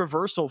odd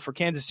reversal for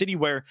Kansas City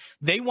where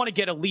they want to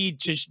get a lead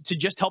to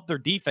just help their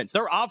defense.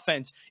 Their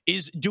offense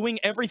is doing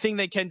everything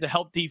they can to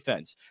help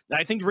defense. And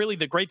I think really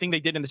the great thing they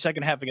did in the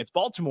second half against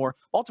Baltimore's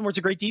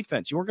a great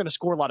defense. You weren't going to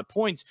score a lot of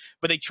points,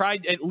 but they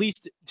tried at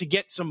least to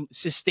get some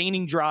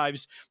sustaining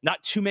drives,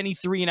 not too many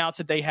 3-and-outs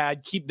that they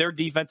had, keep their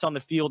defense on the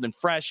field and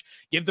fresh,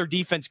 give their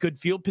defense good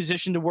field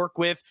position to work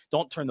with,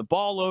 don't turn the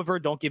ball over,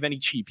 don't give any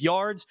cheap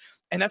yards.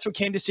 And that's what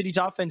Kansas City's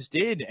offense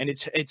did. And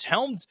it's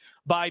helmed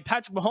by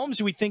Patrick Mahomes,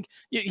 who we think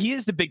he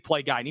is the big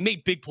play guy. And he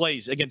made big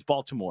plays against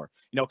Baltimore.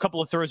 A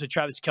couple of throws at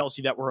Travis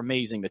Kelce that were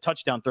amazing. The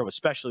touchdown throw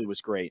especially was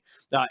great.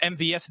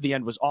 MVS at the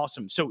end was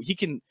awesome. So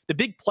the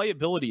big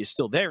playability is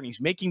still there, and he's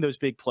making those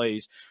big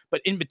plays. But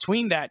in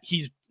between that,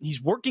 he's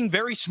working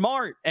very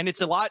smart, and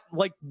it's a lot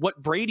like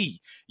what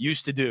Brady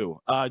used to do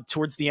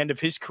towards the end of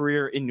his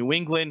career in New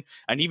England,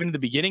 and even the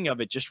beginning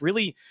of it, just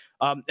really,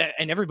 and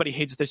everybody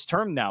hates this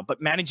term now,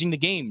 but managing the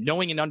game,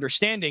 knowing and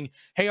understanding,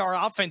 hey, our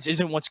offense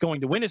isn't what's going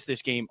to win us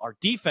this game, our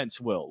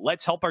defense will.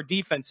 Let's help our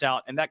defense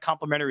out, and that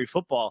complementary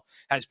football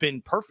has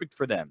been perfect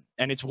for them,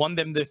 and it's won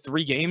them the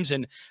 3 games,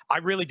 and I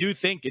really do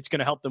think it's going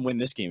to help them win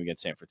this game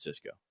against San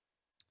Francisco.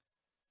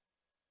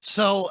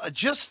 So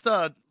just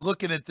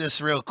looking at this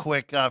real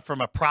quick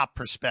from a prop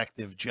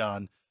perspective,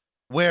 John,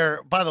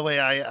 where, by the way,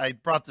 I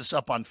brought this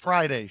up on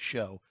Friday's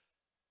show.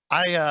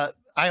 I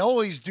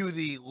always do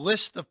the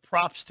list of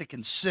props to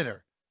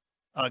consider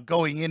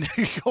going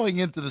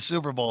into the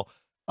Super Bowl.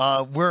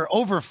 we're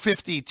over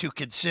 50 to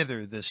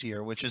consider this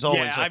year, which is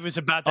always. I was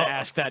about to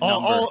ask that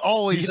number.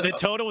 Always, the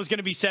total was going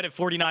to be set at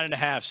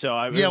 49.5.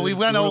 So we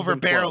went over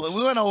barely. Close.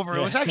 We went over. Yeah.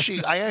 It was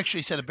actually I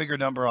actually said a bigger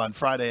number on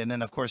Friday, and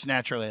then of course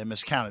naturally I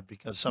miscounted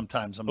because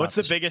sometimes I'm. What's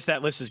the biggest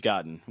that list has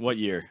gotten? What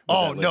year?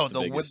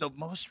 The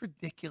most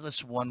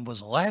ridiculous one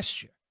was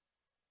last year,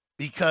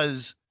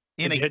 because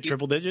did you hit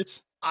triple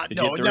digits?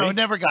 No,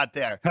 never got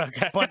there.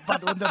 Okay.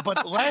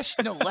 But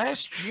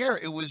last year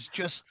it was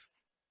just.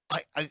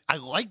 I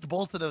liked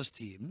both of those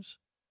teams.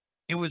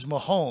 It was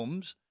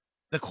Mahomes.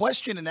 The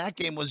question in that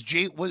game was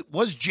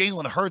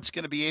Jalen Hurts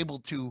going to be able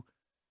to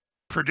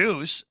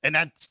produce? And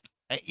that's,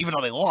 even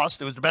though they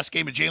lost, it was the best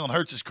game of Jalen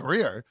Hurts'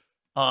 career.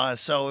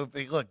 So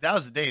look, that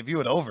was the day of you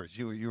and overs.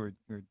 You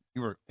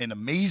were in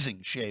amazing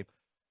shape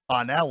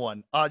on that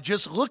one.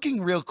 Just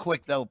looking real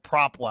quick though,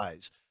 prop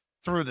wise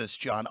through this,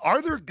 John,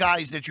 are there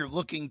guys that you're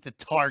looking to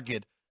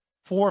target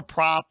for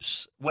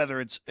props,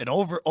 whether it's an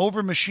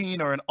over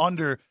machine or an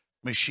under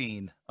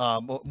machine,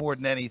 more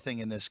than anything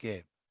in this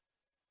game?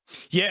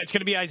 Yeah, it's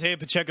going to be Isaiah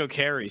Pacheco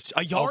carries.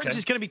 Yards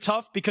is going to be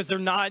tough because they're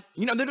not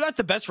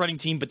the best running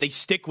team, but they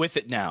stick with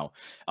it now.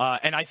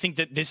 And I think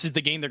that this is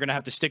the game they're going to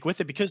have to stick with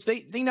it because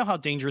they know how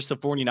dangerous the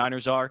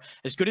 49ers are.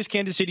 As good as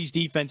Kansas City's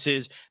defense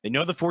is, they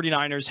know the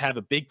 49ers have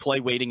a big play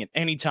waiting at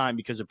any time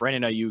because of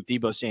Brandon Ayuk,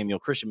 Deebo Samuel,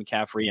 Christian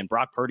McCaffrey, and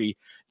Brock Purdy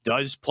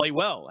does play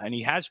well, and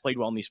he has played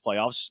well in these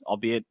playoffs,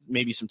 albeit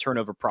maybe some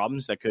turnover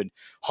problems that could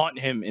haunt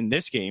him in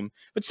this game.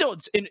 But still,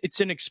 it's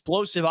an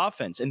explosive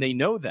offense, and they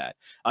know that.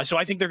 So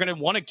I think they're going to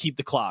want to keep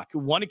the clock,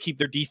 want to keep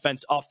their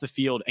defense off the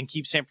field, and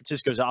keep San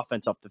Francisco's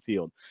offense off the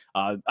field.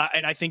 And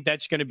I think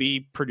that's going to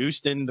be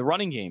produced in the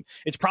running game.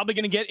 It's probably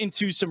going to get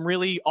into some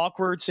really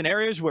awkward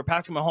scenarios where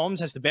Patrick Mahomes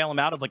has to bail him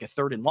out of like a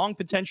 3rd and long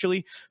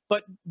potentially,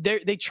 but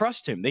they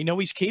trust him. They know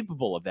he's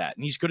capable of that,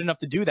 and he's good enough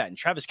to do that. And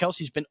Travis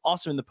Kelce's been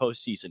awesome in the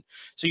postseason.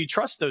 So you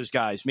trust those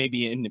guys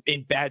maybe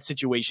in bad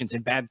situations,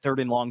 in bad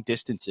 3rd and long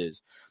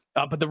distances.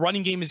 But the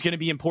running game is going to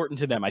be important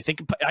to them. I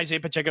think Isaiah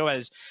Pacheco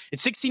it's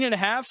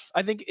 16.5,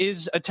 I think,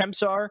 is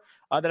attempts are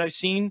that I've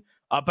seen.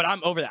 But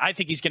I'm over that. I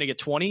think he's going to get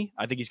 20.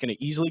 I think he's going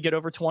to easily get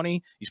over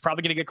 20. He's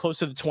probably going to get close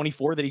to the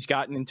 24 that he's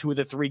gotten in 2 of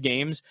the 3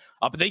 games.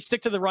 But they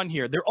stick to the run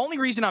here. The only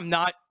reason I'm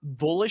not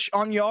bullish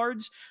on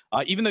yards,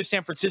 even though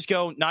San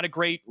Francisco, not a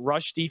great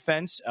rush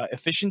defense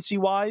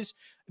efficiency-wise,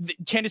 the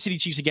Kansas City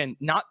Chiefs, again,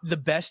 not the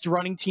best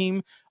running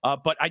team,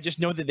 but I just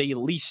know that they at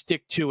least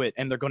stick to it,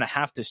 and they're going to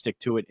have to stick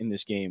to it in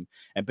this game.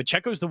 And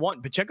Pacheco's the one.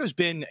 Pacheco's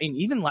been, and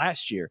even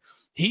last year,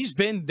 he's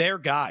been their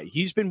guy.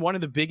 He's been one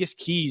of the biggest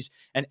keys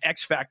and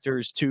X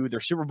factors to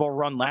their Super Bowl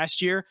run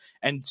last year,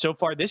 and so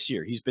far this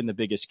year, he's been the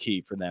biggest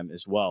key for them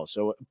as well.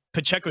 So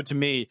Pacheco, to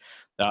me,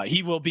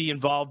 he will be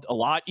involved a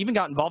lot, even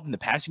got involved in the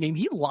passing game.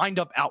 He lined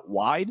up out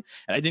wide,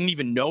 and I didn't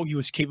even know he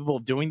was capable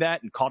of doing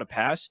that and caught a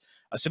pass.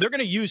 So they're going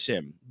to use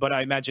him, but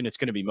I imagine it's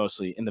going to be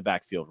mostly in the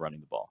backfield running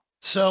the ball.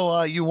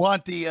 So you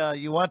want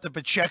the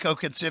Pacheco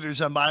considers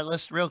on my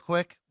list real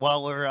quick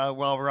while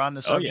we're on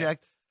the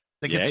subject.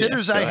 The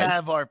considers I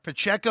have are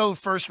Pacheco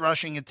first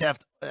rushing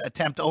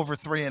attempt over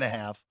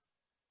 3.5.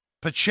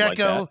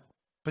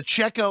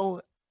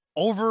 Pacheco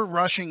over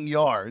rushing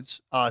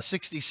yards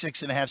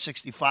 66.5,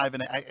 65,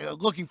 and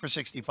looking for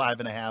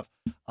 65.5.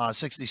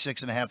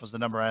 66.5 was the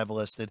number I have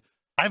listed.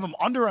 I have him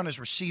under on his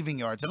receiving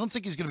yards. I don't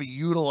think he's going to be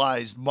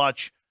utilized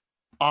much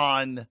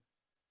on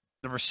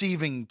the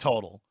receiving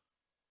total.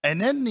 And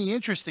then the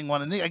interesting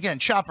one, and again,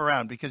 shop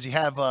around because you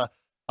have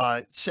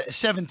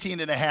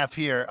 17.5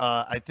 here.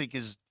 I think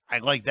I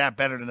like that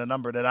better than the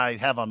number that I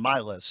have on my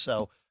list.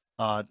 So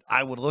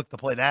I would look to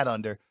play that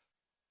under.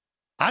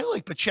 I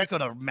like Pacheco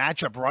to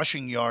match up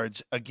rushing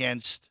yards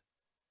against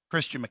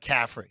Christian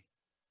McCaffrey,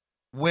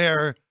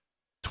 where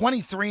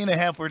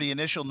 23.5 were the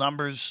initial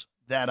numbers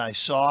that I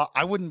saw.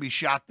 I wouldn't be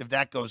shocked if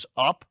that goes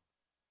up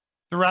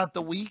throughout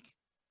the week.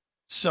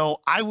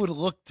 So I would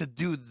look to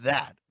do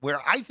that,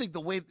 where I think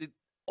the way that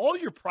all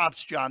your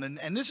props, John,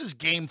 and this is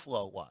game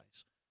flow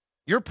wise,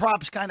 your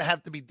props kind of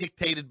have to be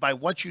dictated by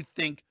what you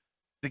think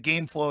the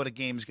game flow of the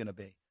game is going to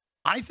be.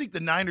 I think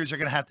the Niners are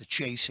going to have to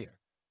chase here,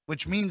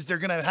 which means they're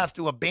going to have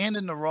to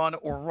abandon the run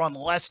or run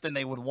less than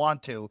they would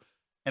want to.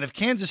 And if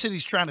Kansas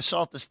City's trying to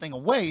salt this thing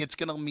away, it's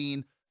going to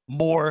mean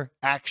more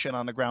action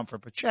on the ground for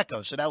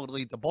Pacheco. So that would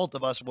lead to both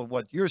of us with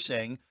what you're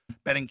saying,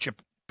 betting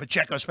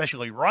Pacheco,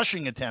 especially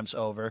rushing attempts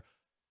over.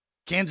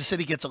 Kansas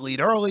City gets a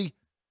lead early.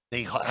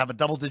 They have a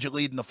double-digit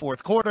lead in the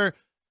 4th quarter.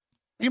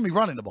 They're going to be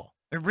running the ball.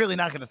 They're really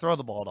not going to throw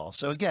the ball at all.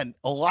 So, again,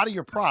 a lot of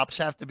your props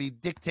have to be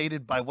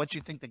dictated by what you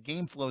think the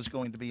game flow is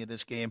going to be in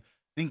this game.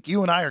 I think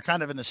you and I are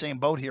kind of in the same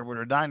boat here where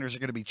the Niners are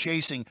going to be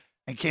chasing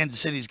and Kansas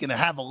City is going to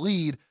have a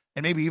lead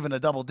and maybe even a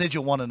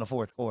double-digit one in the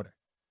 4th quarter.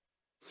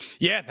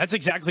 Yeah, that's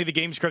exactly the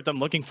game script I'm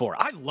looking for.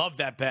 I love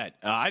that bet.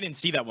 I didn't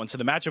see that one. So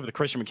the matchup with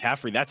Christian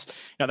McCaffrey, that's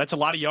a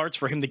lot of yards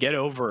for him to get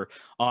over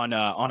on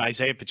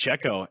Isaiah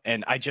Pacheco.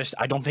 And I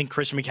don't think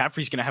Christian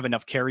McCaffrey's going to have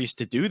enough carries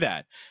to do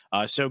that.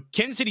 So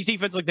Kansas City's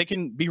defense, they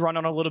can be run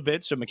on a little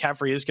bit. So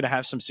McCaffrey is going to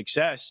have some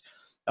success.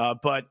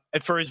 But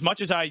for as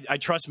much as I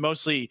trust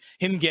mostly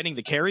him getting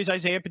the carries,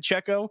 Isaiah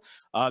Pacheco,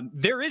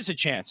 there is a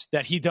chance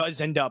that he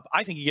does end up,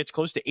 I think he gets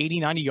close to 80,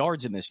 90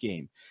 yards in this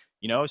game.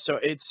 So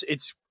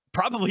it's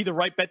probably the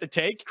right bet to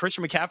take.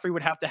 Christian McCaffrey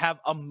would have to have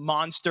a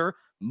monster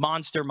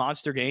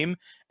game.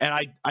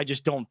 And I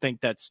just don't think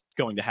that's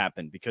going to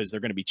happen because they're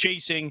going to be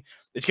chasing.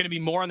 It's going to be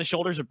more on the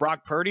shoulders of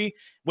Brock Purdy,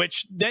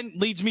 which then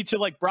leads me to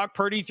like Brock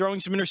Purdy throwing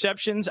some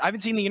interceptions. I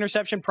haven't seen the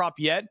interception prop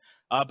yet,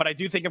 but I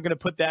do think I'm going to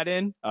put that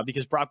in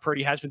because Brock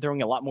Purdy has been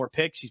throwing a lot more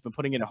picks. He's been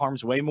putting it in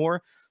harm's way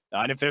more.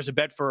 And if there's a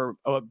bet for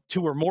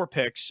 2 or more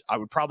picks, I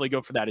would probably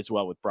go for that as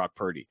well with Brock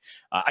Purdy.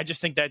 I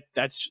just think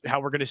that's how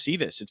we're going to see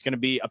this. It's going to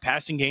be a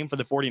passing game for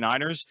the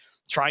 49ers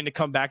trying to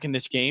come back in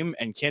this game,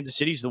 and Kansas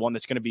City's the one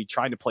that's going to be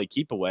trying to play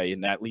keep away,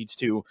 and that leads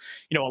to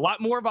a lot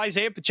more of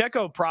Isaiah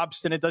Pacheco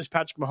props than it does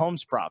Patrick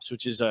Mahomes props,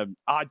 which is an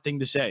odd thing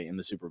to say in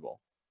the Super Bowl.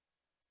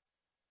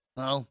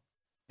 Well,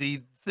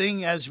 the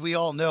thing, as we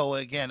all know,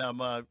 again, I'm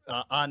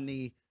on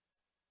the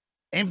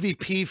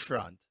MVP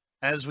front.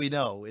 As we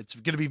know, it's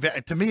going to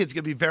be, to me, it's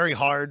going to be very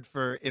hard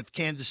for if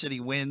Kansas City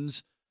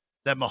wins,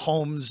 that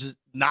Mahomes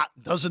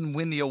doesn't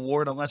win the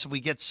award unless we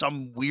get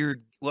some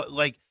weird,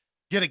 like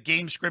get a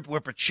game script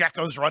where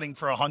Pacheco's running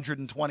for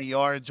 120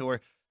 yards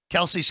or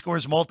Kelsey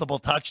scores multiple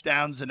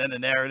touchdowns and then the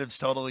narrative's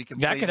totally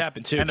complete. That could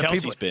happen too. And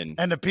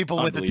the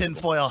people with the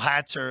tinfoil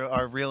hats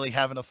are really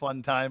having a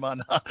fun time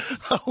on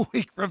a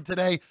week from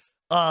today.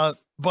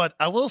 But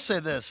I will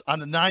say this on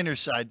the Niners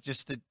side,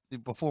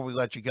 before we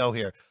let you go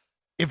here.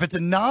 If it's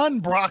a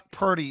non-Brock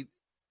Purdy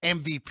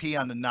MVP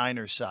on the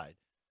Niners side,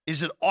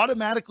 is it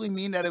automatically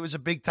mean that it was a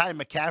big-time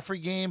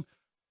McCaffrey game,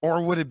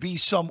 or would it be a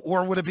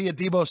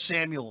Deebo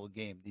Samuel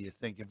game, do you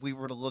think, if we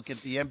were to look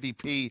at the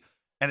MVP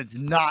and it's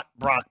not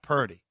Brock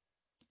Purdy?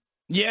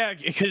 Yeah,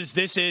 because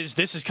this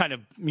is kind of,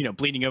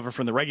 bleeding over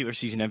from the regular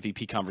season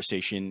MVP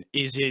conversation.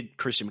 Is it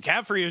Christian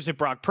McCaffrey or is it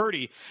Brock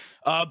Purdy?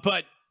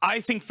 But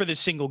I think for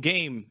this single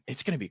game,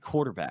 it's going to be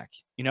quarterback.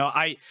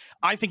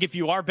 I think if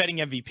you are betting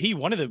MVP,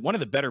 one of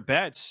the better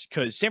bets,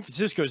 because San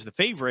Francisco is the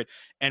favorite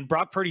and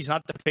Brock Purdy's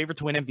not the favorite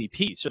to win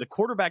MVP. So the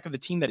quarterback of the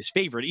team that is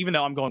favored, even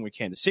though I'm going with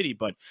Kansas City,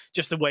 but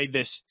just the way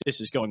this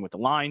is going with the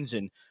lines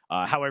and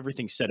how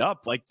everything's set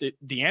up, like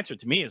the answer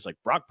to me is like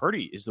Brock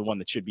Purdy is the one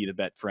that should be the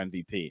bet for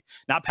MVP,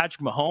 not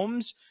Patrick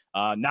Mahomes,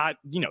 not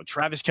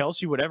Travis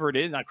Kelce, whatever it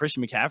is, not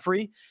Christian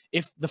McCaffrey.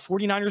 If the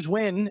 49ers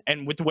win,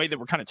 and with the way that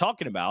we're kind of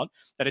talking about,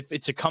 that if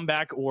it's a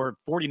comeback or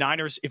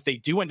 49ers, if they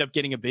do end up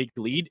getting a big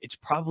lead, it's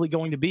probably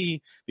going to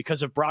be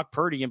because of Brock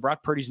Purdy, and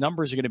Brock Purdy's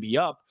numbers are going to be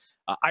up.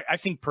 I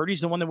think Purdy's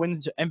the one that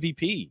wins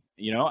MVP.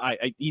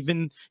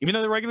 Even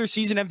though the regular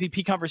season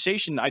MVP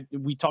conversation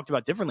we talked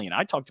about differently, and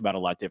I talked about a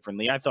lot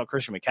differently. I thought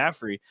Christian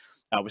McCaffrey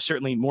was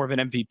certainly more of an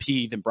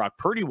MVP than Brock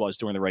Purdy was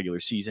during the regular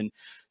season.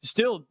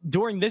 Still,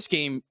 during this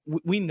game,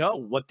 we know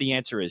what the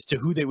answer is to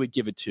who they would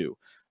give it to.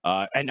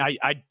 And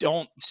I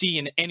don't see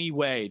in any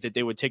way that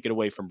they would take it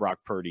away from Brock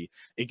Purdy.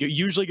 It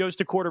usually goes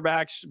to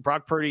quarterbacks.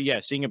 Brock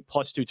Purdy, seeing it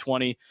plus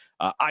 220.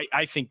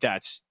 I think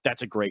that's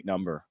a great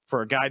number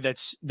for a guy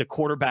that's the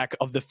quarterback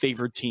of the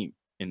favored team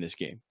in this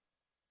game.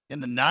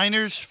 And the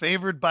Niners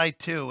favored by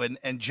 2.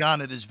 And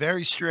John, it is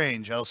very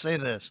strange. I'll say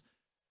this.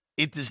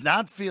 It does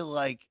not feel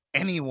like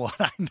anyone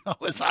I know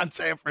is on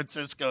San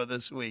Francisco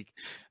this week.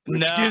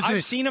 No,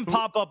 I've seen him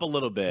pop up a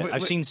little bit.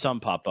 I've seen some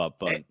pop up,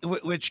 but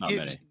which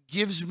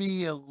gives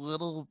me a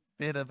little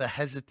bit of a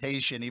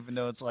hesitation, even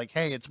though it's like,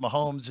 hey, it's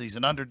Mahomes. He's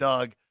an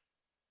underdog.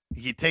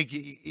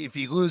 If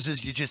he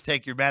loses, you just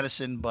take your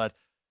medicine. But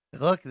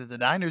look, the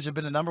Niners have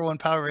been a number 1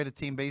 power rated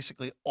team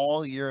basically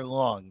all year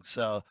long.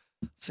 So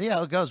see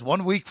how it goes.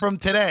 1 week from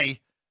today.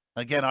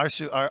 Again,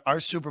 our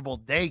Super Bowl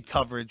day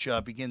coverage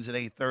begins at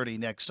 8:30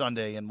 next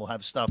Sunday, and we'll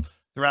have stuff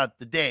throughout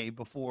the day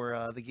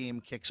before the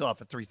game kicks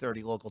off at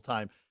 3:30 local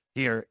time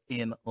here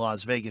in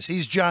Las Vegas.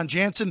 He's John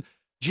Jansen.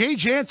 Jay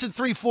Jansen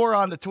 34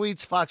 on the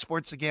tweets, Fox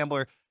Sports The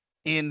Gambler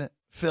in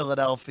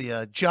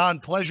Philadelphia. John,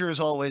 pleasure as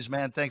always,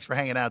 man. Thanks for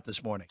hanging out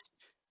this morning.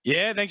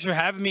 Yeah, thanks for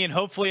having me, and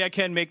hopefully I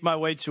can make my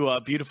way to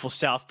a beautiful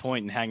South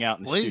Point and hang out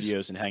in the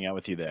studios and hang out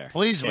with you there.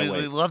 Please, we'd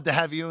love to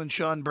have you and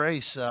Sean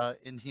Brace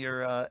in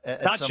here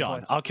at Not some Sean.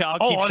 point. I'll keep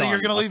Sean.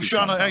 You're going to leave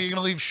Sean? Are you going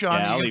to leave Sean?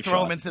 Yeah, You're going to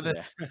throw him into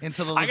the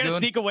lagoon? I got to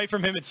sneak away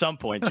from him at some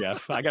point,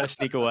 Jeff. I got to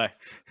sneak away.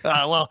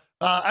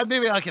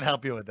 Maybe I can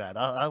help you with that.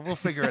 We'll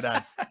figure it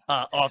out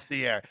off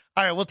the air.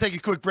 All right, we'll take a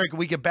quick break. When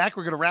we get back,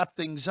 we're going to wrap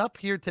things up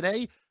here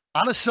today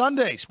on a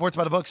Sunday. Sports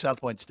by the Book,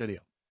 South Point Studio.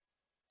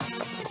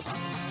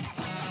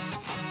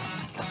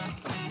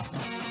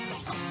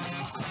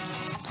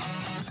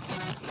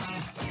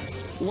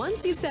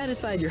 Once you've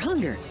satisfied your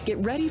hunger, get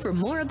ready for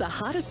more of the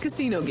hottest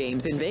casino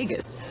games in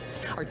Vegas.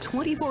 Our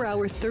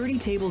 24-hour,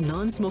 30-table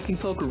non-smoking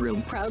poker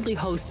room proudly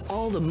hosts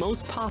all the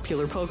most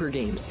popular poker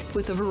games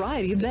with a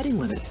variety of betting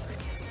limits.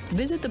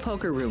 Visit the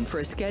poker room for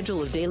a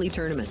schedule of daily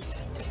tournaments.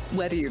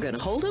 Whether you're going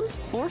to hold 'em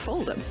or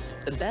fold 'em,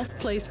 the best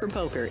place for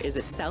poker is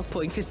at South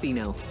Point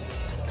Casino.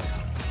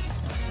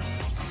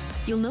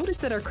 You'll notice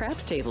that our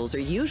craps tables are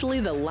usually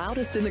the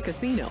loudest in the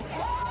casino.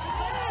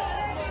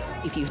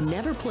 If you've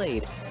never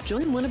played,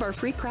 Join one of our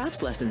free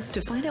craps lessons to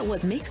find out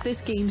what makes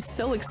this game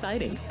so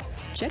exciting.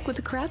 Check with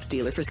the craps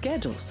dealer for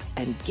schedules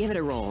and give it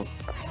a roll.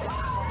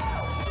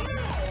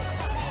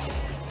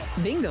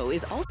 Bingo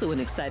is also an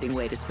exciting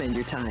way to spend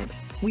your time.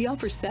 We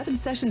offer 7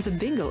 sessions of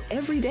bingo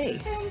every day.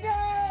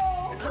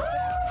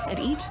 And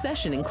each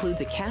session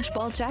includes a cash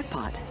ball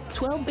jackpot,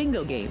 12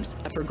 bingo games,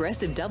 a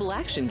progressive double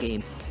action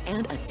game,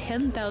 and a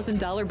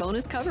 $10,000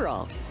 bonus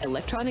coverall.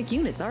 Electronic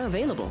units are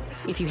available.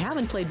 If you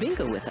haven't played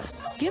bingo with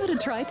us, give it a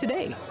try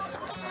today.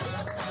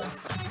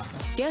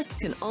 Guests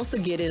can also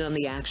get in on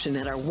the action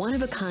at our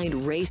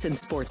one-of-a-kind race and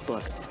sports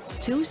books.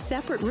 2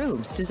 separate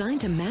rooms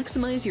designed to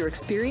maximize your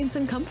experience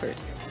and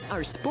comfort.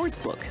 Our sports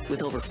book,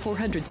 with over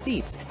 400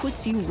 seats,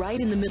 puts you right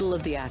in the middle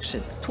of the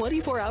action,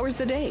 24 hours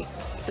a day.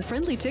 The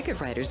friendly ticket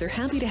writers are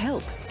happy to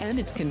help, and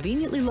it's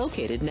conveniently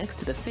located next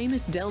to the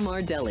famous Del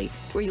Mar Deli,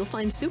 where you'll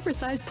find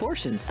supersized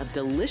portions of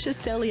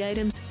delicious deli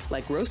items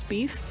like roast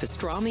beef,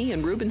 pastrami,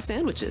 and Reuben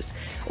sandwiches,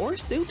 or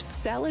soups,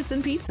 salads,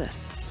 and pizza,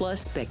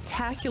 plus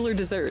spectacular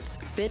desserts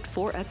fit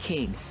for a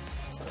king.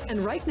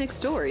 And right next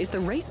door is the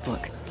race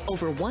book,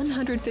 over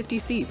 150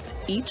 seats,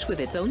 each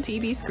with its own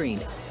TV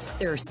screen.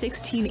 There are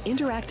 16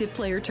 interactive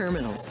player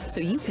terminals, so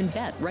you can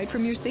bet right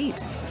from your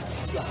seat.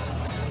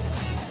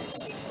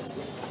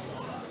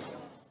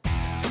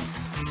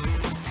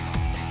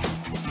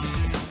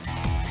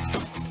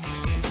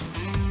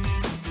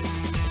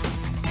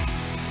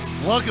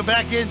 Welcome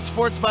back in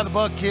Sports by the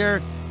Book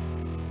here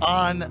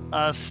on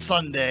a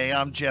Sunday.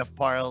 I'm Jeff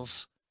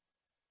Parles.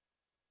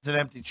 There's an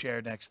empty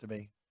chair next to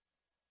me.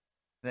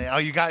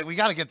 We got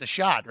to get the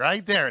shot,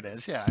 right? There it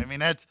is. Yeah, I mean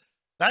that's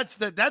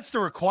the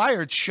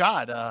required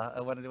shot.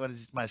 What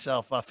is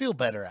myself? Feel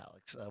better,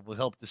 Alex. We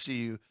hope to see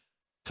you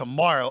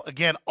tomorrow.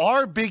 Again,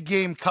 our big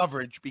game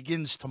coverage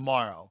begins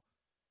tomorrow.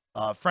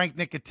 Frank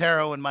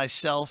Nicotero and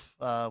myself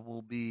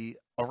will be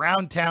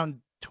around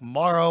town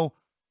tomorrow.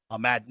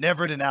 Matt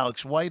Neverett and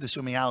Alex White,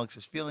 assuming Alex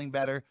is feeling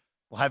better.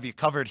 We'll have you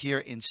covered here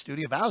in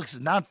studio. If Alex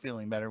is not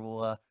feeling better,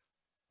 we'll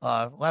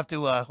have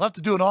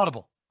to do an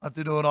audible. We'll have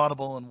to do an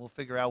audible, and we'll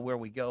figure out where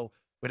we go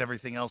with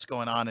everything else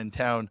going on in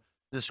town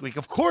this week.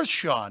 Of course,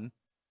 Sean.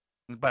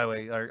 By the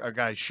way, our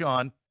guy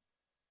Sean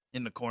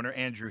in the corner,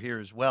 Andrew here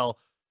as well,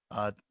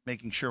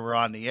 making sure we're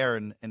on the air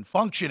and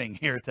functioning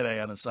here today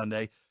on a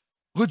Sunday.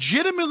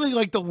 Legitimately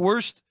like the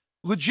worst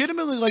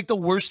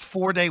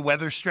 4-day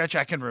weather stretch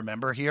I can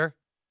remember here.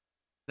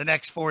 The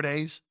next 4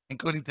 days,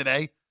 including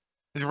today,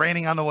 it's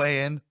raining on the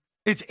way in.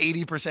 It's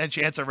 80%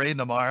 chance of rain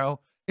tomorrow.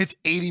 It's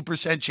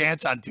 80%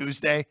 chance on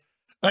Tuesday.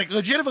 Like,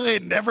 legitimately,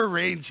 it never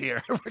rains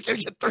here. We're going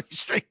to get 3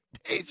 straight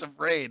days of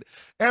rain.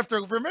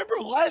 Remember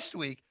last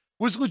week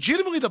was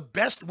legitimately the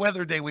best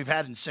weather day we've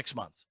had in 6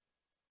 months.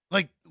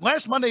 Like,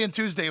 last Monday and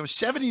Tuesday, it was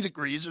 70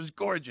 degrees. It was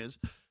gorgeous.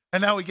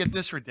 And now we get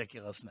this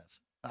ridiculousness.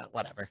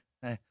 Whatever.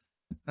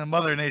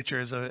 Mother Nature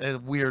is a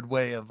weird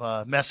way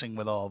of messing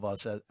with all of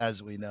us,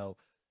 as we know.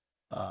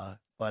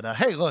 But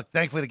hey, look,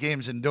 thankfully the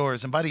game's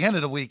indoors. And by the end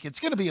of the week, it's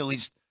going to be at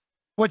least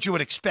what you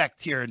would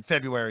expect here in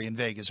February in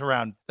Vegas,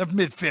 around the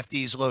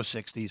mid-50s, low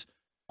 60s.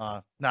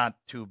 Not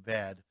too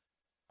bad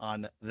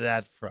on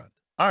that front.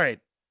 All right.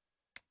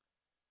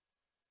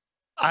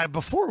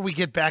 Before we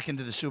get back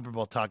into the Super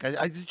Bowl talk,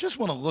 I just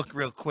want to look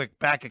real quick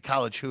back at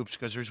college hoops,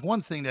 because there's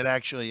one thing that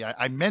actually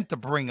I meant to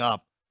bring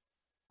up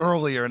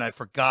earlier and I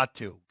forgot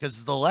to, because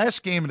it's the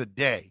last game of the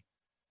day,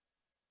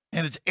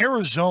 and it's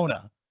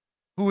Arizona,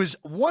 who is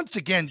once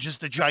again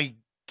just a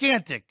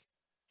gigantic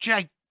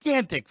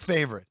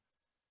favorite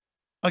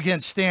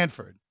against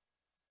Stanford.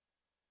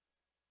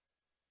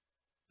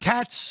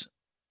 Cats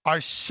are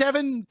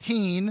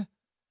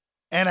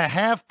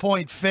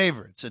 17.5-point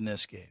favorites in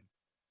this game.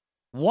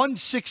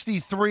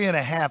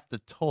 163.5 the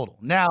total.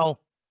 Now,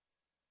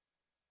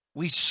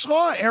 we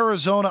saw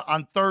Arizona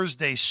on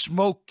Thursday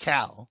smoke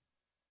Cal.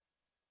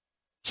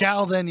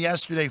 Cal then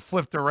yesterday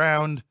flipped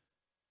around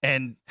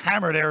and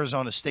hammered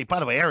Arizona State. By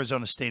the way,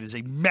 Arizona State is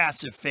a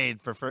massive fade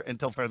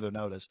until further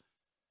notice.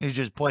 He's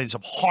just playing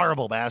some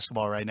horrible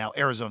basketball right now.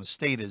 Arizona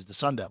State is the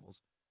Sun Devils.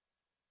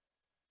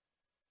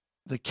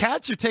 The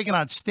Cats are taking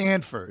on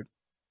Stanford,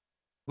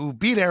 who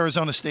beat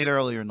Arizona State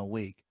earlier in the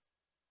week.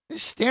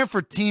 This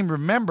Stanford team,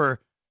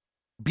 remember,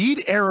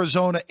 beat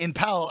Arizona in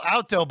Palo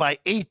Alto by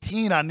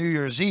 18 on New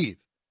Year's Eve.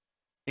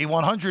 A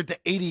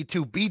 100-82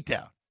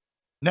 beatdown.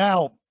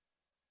 Now,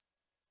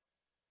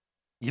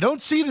 you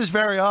don't see this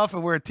very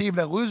often, where a team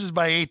that loses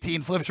by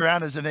 18 flips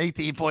around as an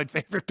 18-point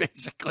favorite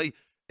basically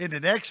in the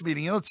next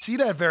meeting. You don't see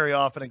that very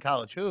often in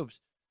college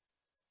hoops.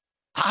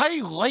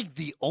 I like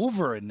the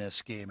over in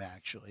this game,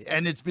 actually,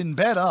 and it's been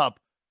bet up.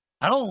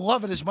 I don't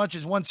love it as much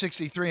as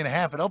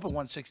 163.5. It opened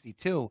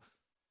 162.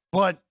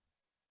 But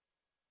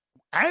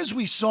as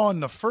we saw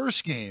in the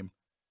first game,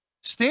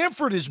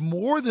 Stanford is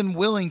more than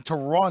willing to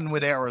run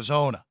with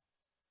Arizona.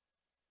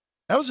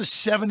 That was a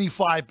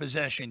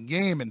 75-possession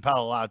game in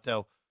Palo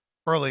Alto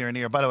earlier in the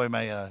year. By the way,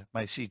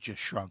 my seat just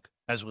shrunk,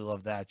 as we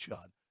love that,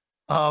 Sean.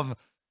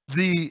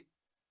 The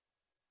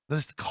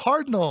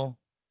Cardinal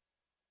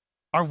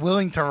are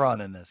willing to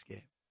run in this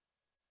game.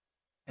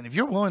 And if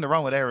you're willing to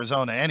run with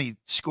Arizona, any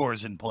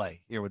scores in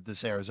play here with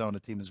this Arizona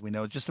team, as we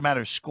know. It's just a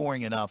matter of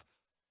scoring enough.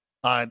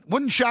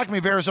 Wouldn't shock me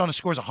if Arizona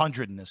scores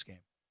 100 in this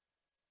game.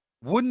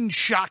 Wouldn't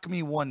shock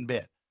me one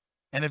bit.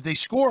 And if they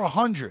score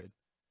 100,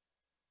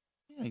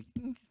 you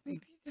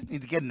just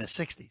need to get in the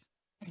 60s.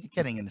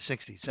 Getting in the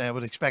 60s. I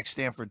would expect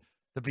Stanford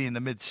to be in the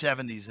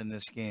mid-70s in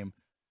this game.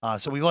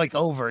 So we like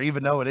over,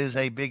 even though it is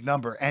a big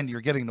number, and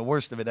you're getting the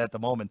worst of it at the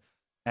moment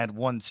at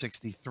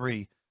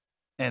 163.5.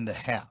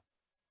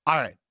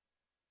 All right.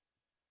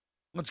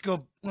 Let's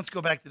go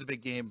back to the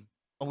big game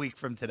a week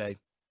from today.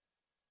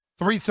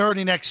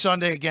 3:30 next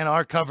Sunday. Again,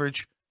 our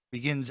coverage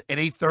begins at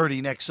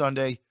 8:30 next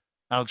Sunday.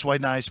 Alex White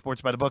and I,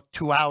 Sports by the Book,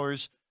 2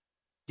 hours,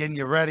 getting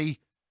you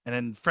ready. And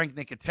then Frank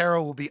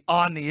Nicotero will be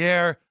on the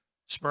air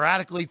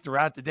sporadically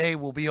throughout the day.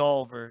 We'll be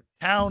all over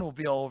town. We'll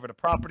be all over the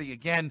property.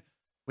 Again,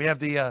 we have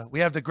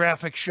the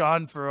graphic,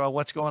 Sean, for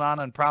what's going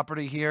on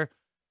property here.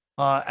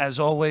 As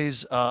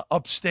always,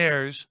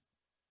 upstairs,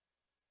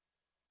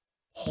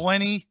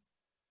 plenty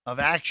of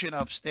action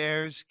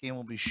upstairs. Game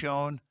will be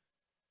shown.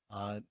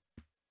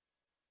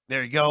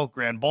 There you go.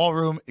 Grand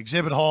ballroom,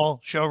 exhibit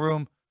hall,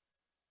 showroom.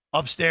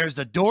 Upstairs,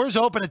 the doors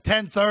open at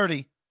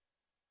 10:30.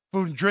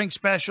 Food and drink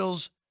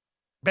specials,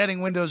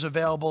 betting windows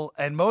available,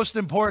 and most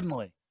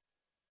importantly,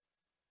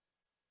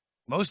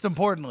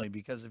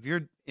 because if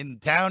you're in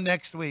town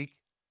next week,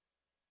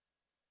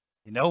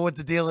 you know what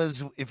the deal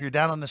is if you're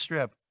down on the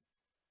Strip.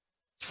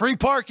 It's free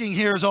parking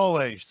here as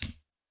always.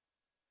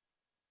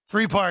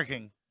 Free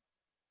parking,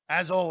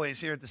 as always,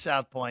 here at the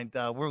South Point.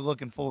 We're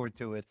looking forward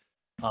to it.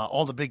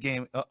 All the big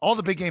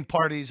game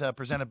parties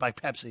presented by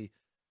Pepsi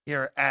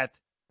here at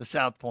the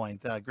South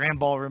Point. Grand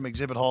Ballroom,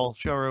 Exhibit Hall,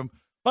 Showroom.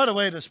 By the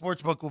way, the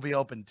Sportsbook will be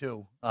open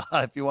too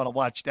if you want to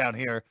watch down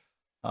here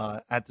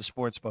at the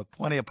Sportsbook.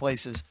 Plenty of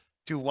places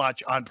to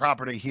watch on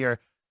property here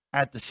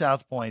at the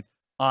South Point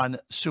on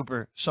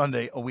Super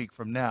Sunday a week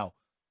from now.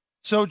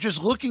 So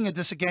just looking at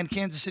this again,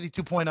 Kansas City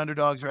 2-point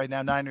underdogs right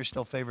now. Niners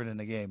still favored in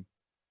the game.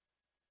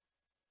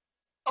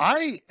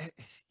 I'm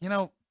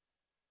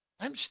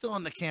still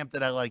in the camp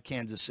that I like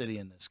Kansas City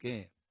in this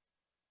game,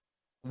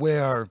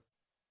 where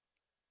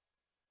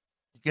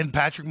getting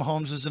Patrick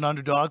Mahomes as an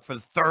underdog for the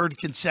third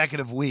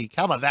consecutive week.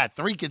 How about that?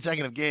 3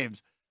 consecutive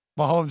games,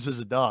 Mahomes is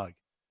a dog.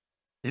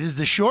 It is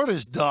the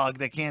shortest dog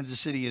that Kansas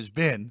City has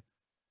been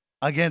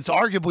against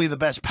arguably the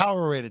best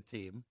power-rated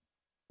team.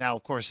 Now,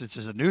 of course, this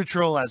is a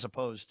neutral as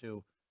opposed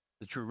to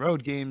the true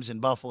road games in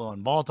Buffalo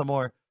and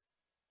Baltimore.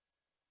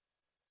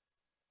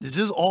 This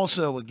is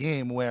also a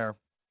game where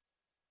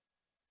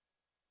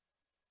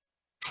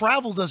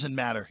travel doesn't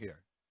matter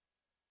here.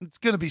 It's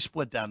going to be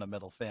split down the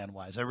middle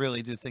fan-wise. I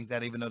really do think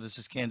that, even though this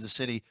is Kansas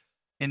City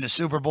in the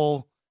Super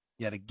Bowl,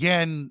 yet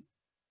again,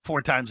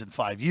 4 times in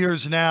 5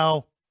 years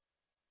now.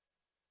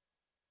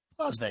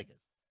 Las Vegas,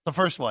 the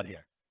first one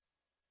here.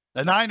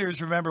 The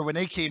Niners, remember, when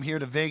they came here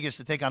to Vegas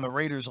to take on the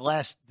Raiders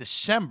last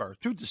December,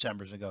 2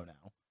 Decembers ago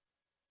now,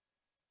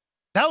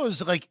 that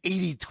was like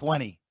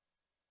 80-20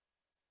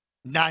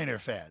 Niner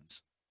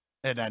fans.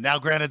 And now,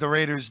 granted, the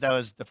Raiders, that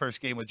was the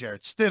first game with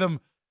Jarrett Stidham.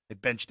 They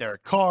benched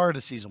Derek Carr.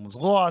 The season was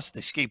lost.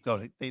 They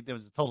scapegoated. There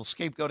was a total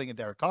scapegoating of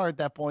Derek Carr at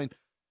that point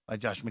by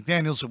Josh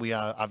McDaniels, who we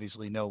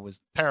obviously know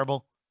was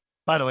terrible.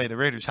 By the way, the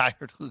Raiders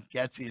hired Luke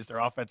Getsy as their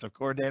offensive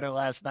coordinator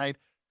last night.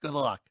 Good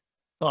luck.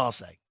 That's all I'll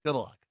say. Good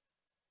luck.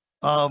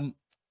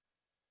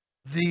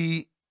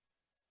 The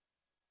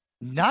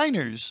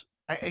Niners,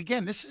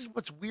 again, this is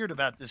what's weird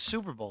about this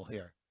Super Bowl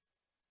here,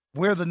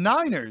 where the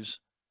Niners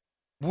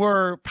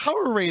were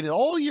power rated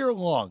all year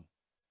long.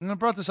 And I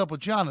brought this up with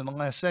John in the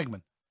last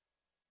segment.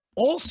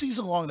 All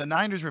season long, the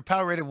Niners were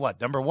power rated what?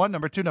 Number 1,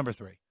 number 2, number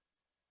 3.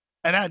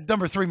 And that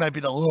number 3 might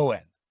be the low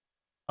end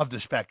of the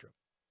spectrum.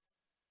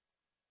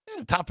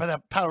 The top of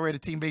that power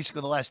rated team basically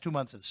the last 2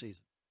 months of the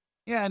season.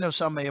 Yeah, I know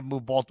some may have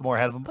moved Baltimore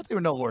ahead of them, but they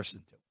were no worse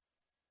than 2.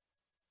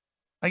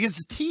 Against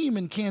a team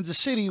in Kansas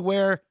City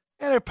where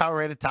they're power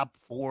rated top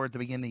 4 at the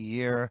beginning of the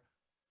year,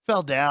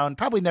 fell down,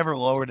 probably never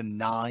lower than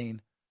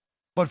 9.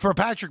 But for a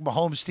Patrick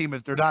Mahomes team,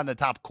 if they're not in the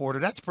top quarter,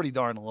 that's pretty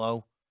darn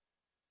low.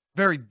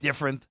 Very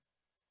different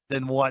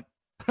than what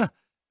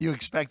you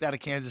expect out of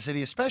Kansas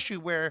City, especially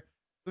where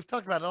we've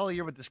talked about it all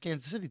year with this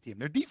Kansas City team.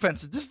 Their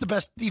defense, this is the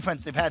best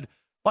defense they've had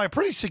by a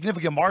pretty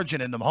significant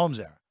margin in the Mahomes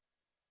era.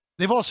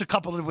 They've also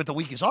coupled it with the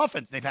weakest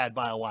offense they've had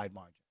by a wide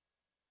margin.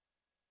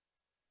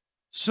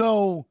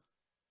 So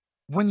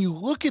when you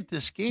look at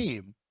this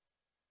game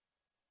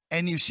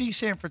and you see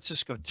San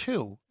Francisco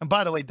 2, and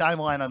by the way, dime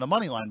line on the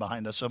money line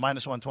behind us, so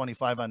minus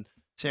 125 on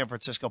San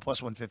Francisco,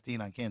 plus 115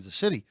 on Kansas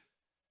City.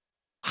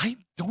 I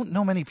don't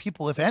know many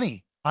people, if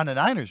any, on the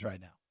Niners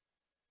right now.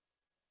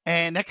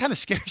 And that kind of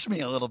scares me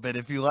a little bit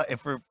if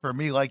for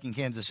me liking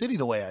Kansas City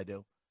the way I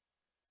do,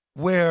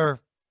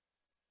 where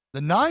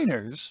the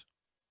Niners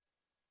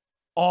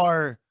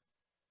are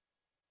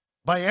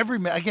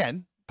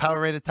again,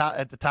 power rated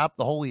at the top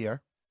the whole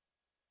year.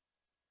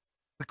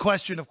 The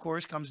question, of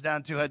course, comes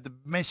down to the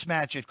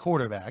mismatch at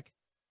quarterback.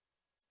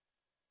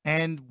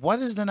 And what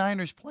is the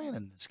Niners' plan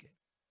in this game?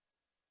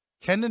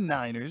 Can the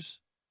Niners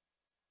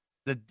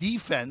the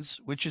defense,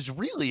 which is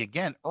really,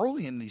 again,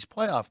 early in these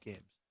playoff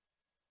games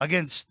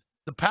against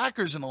the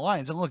Packers and the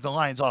Lions. And look, the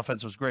Lions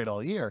offense was great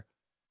all year.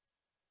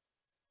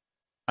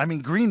 I mean,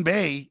 Green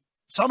Bay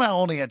somehow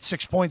only had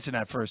 6 points in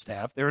that first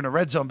half. They were in the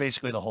red zone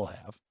basically the whole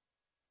half.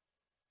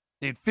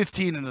 They had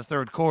 15 in the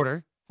third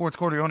quarter. Fourth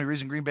quarter, the only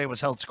reason Green Bay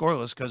was held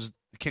scoreless because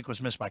the kick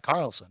was missed by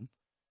Carlson.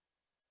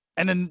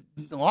 And then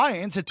the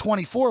Lions at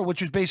 24,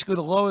 which was basically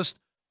the lowest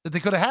that they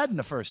could have had in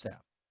the first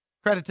half.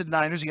 Credit to the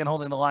Niners, again,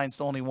 holding the Lions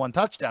to only one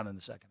touchdown in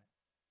the second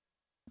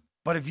half.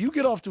 But if you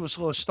get off to a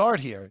slow start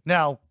here,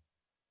 now,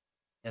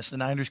 yes, the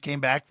Niners came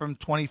back from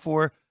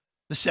 24-7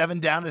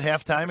 down at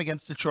halftime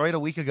against Detroit a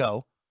week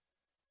ago,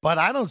 but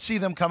I don't see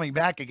them coming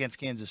back against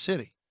Kansas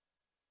City.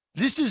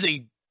 This is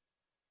a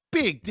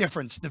big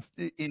difference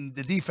in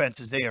the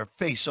defenses they have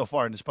faced so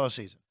far in this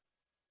postseason.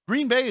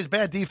 Green Bay is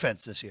bad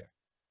defense this year.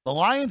 The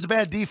Lions,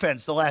 bad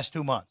defense the last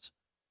 2 months.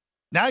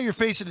 Now you're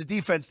facing a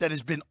defense that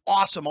has been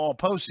awesome all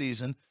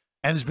postseason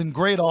and has been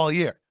great all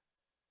year.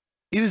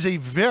 It is a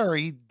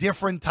very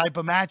different type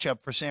of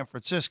matchup for San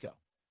Francisco.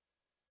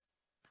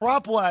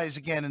 Prop-wise,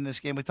 again, in this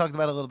game, we talked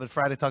about it a little bit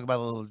Friday, talked about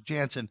it a little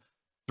Jansen.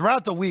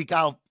 Throughout the week,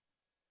 I'll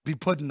be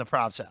putting the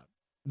props out.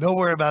 Don't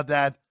worry about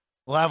that.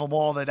 We'll have them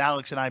all that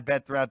Alex and I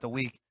bet throughout the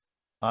week.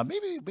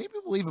 Maybe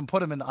we'll even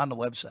put them on the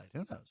website.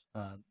 Who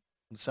knows?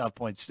 The South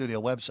Point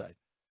Studio website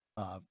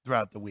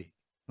throughout the week.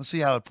 We'll see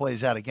how it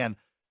plays out. Again,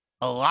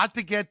 a lot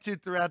to get to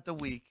throughout the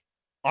week.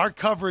 Our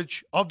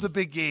coverage of the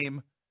big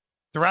game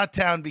throughout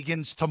town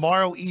begins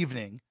tomorrow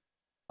evening.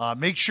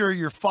 Make sure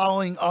you're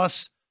following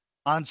us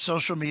on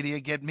social media.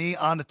 Get me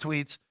on the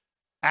tweets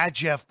at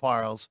Jeff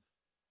Parles.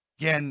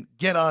 Again,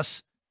 get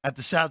us at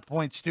the South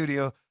Point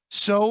Studio,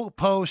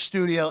 SoPo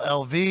Studio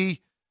LV.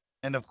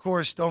 And, of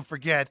course, don't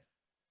forget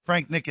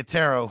Frank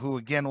Nicotero, who,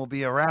 again, will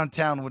be around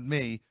town with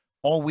me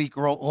all week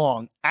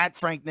long, at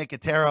Frank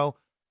Nicotero,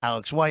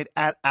 Alex White,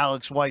 at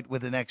Alex White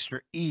with an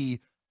extra E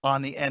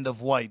on the end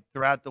of White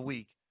throughout the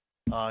week.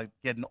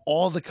 Getting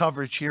all the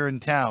coverage here in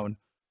town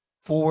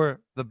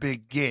for the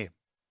big game.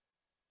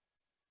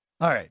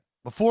 All right,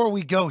 before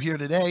we go here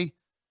today,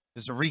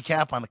 there's a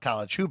recap on the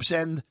college hoops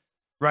end.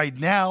 Right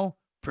now,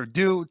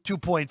 Purdue,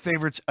 2-point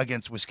favorites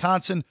against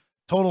Wisconsin,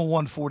 total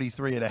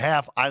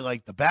 143.5. I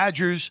like the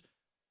Badgers.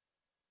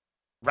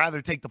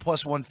 Rather take the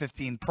plus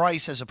 115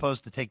 price as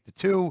opposed to take the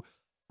 2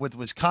 with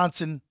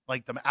Wisconsin.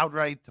 Like them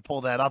outright to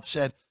pull that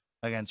upset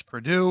against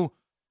Purdue.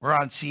 We're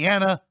on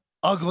Siena,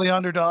 ugly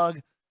underdog,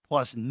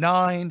 plus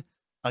 9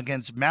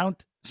 against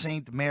Mount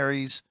St.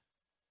 Mary's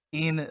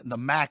in the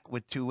MAC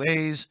with 2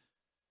 A's.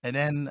 And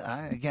then,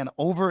 again,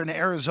 over in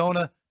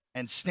Arizona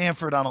and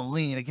Stanford on a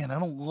lean. Again, I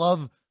don't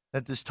love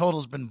that this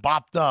total's been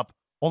bopped up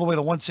all the way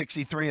to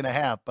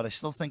 163.5, but I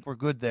still think we're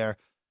good there.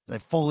 I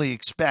fully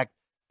expect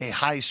a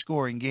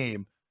high-scoring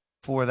game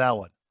for that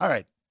one. All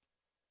right.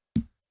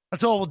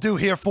 That's all we'll do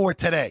here for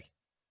today.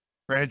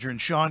 For Andrew and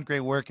Sean,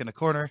 great work in the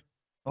corner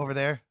over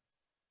there.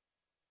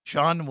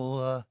 Sean,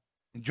 will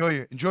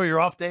enjoy your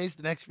off days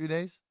the next few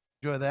days.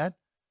 Enjoy that.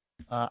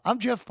 I'm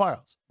Jeff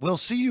Parles. We'll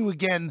see you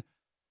again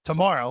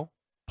tomorrow.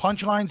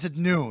 Punchlines at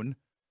noon.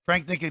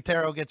 Frank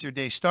Nicotero gets your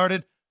day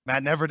started.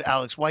 Matt Neverett,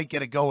 Alex White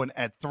get it going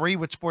at 3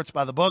 with Sports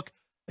by the Book.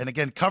 And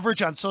again,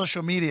 coverage on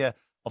social media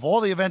of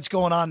all the events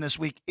going on this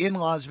week in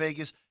Las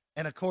Vegas.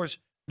 And, of course,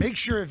 make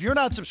sure if you're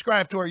not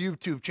subscribed to our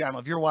YouTube channel,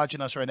 if you're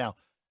watching us right now,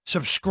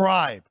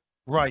 subscribe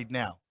right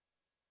now.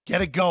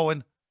 Get it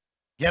going.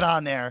 Get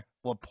on there.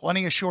 We'll have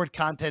plenty of short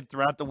content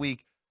throughout the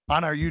week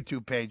on our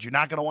YouTube page. You're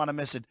not going to want to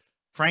miss it.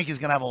 Frank is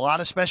going to have a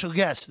lot of special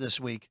guests this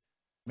week.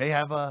 May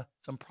have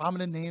some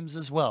prominent names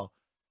as well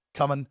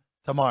coming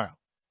tomorrow.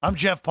 I'm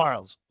Jeff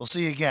Parles. We'll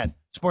see you again.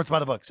 Sports by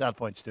the Book, South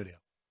Point Studio.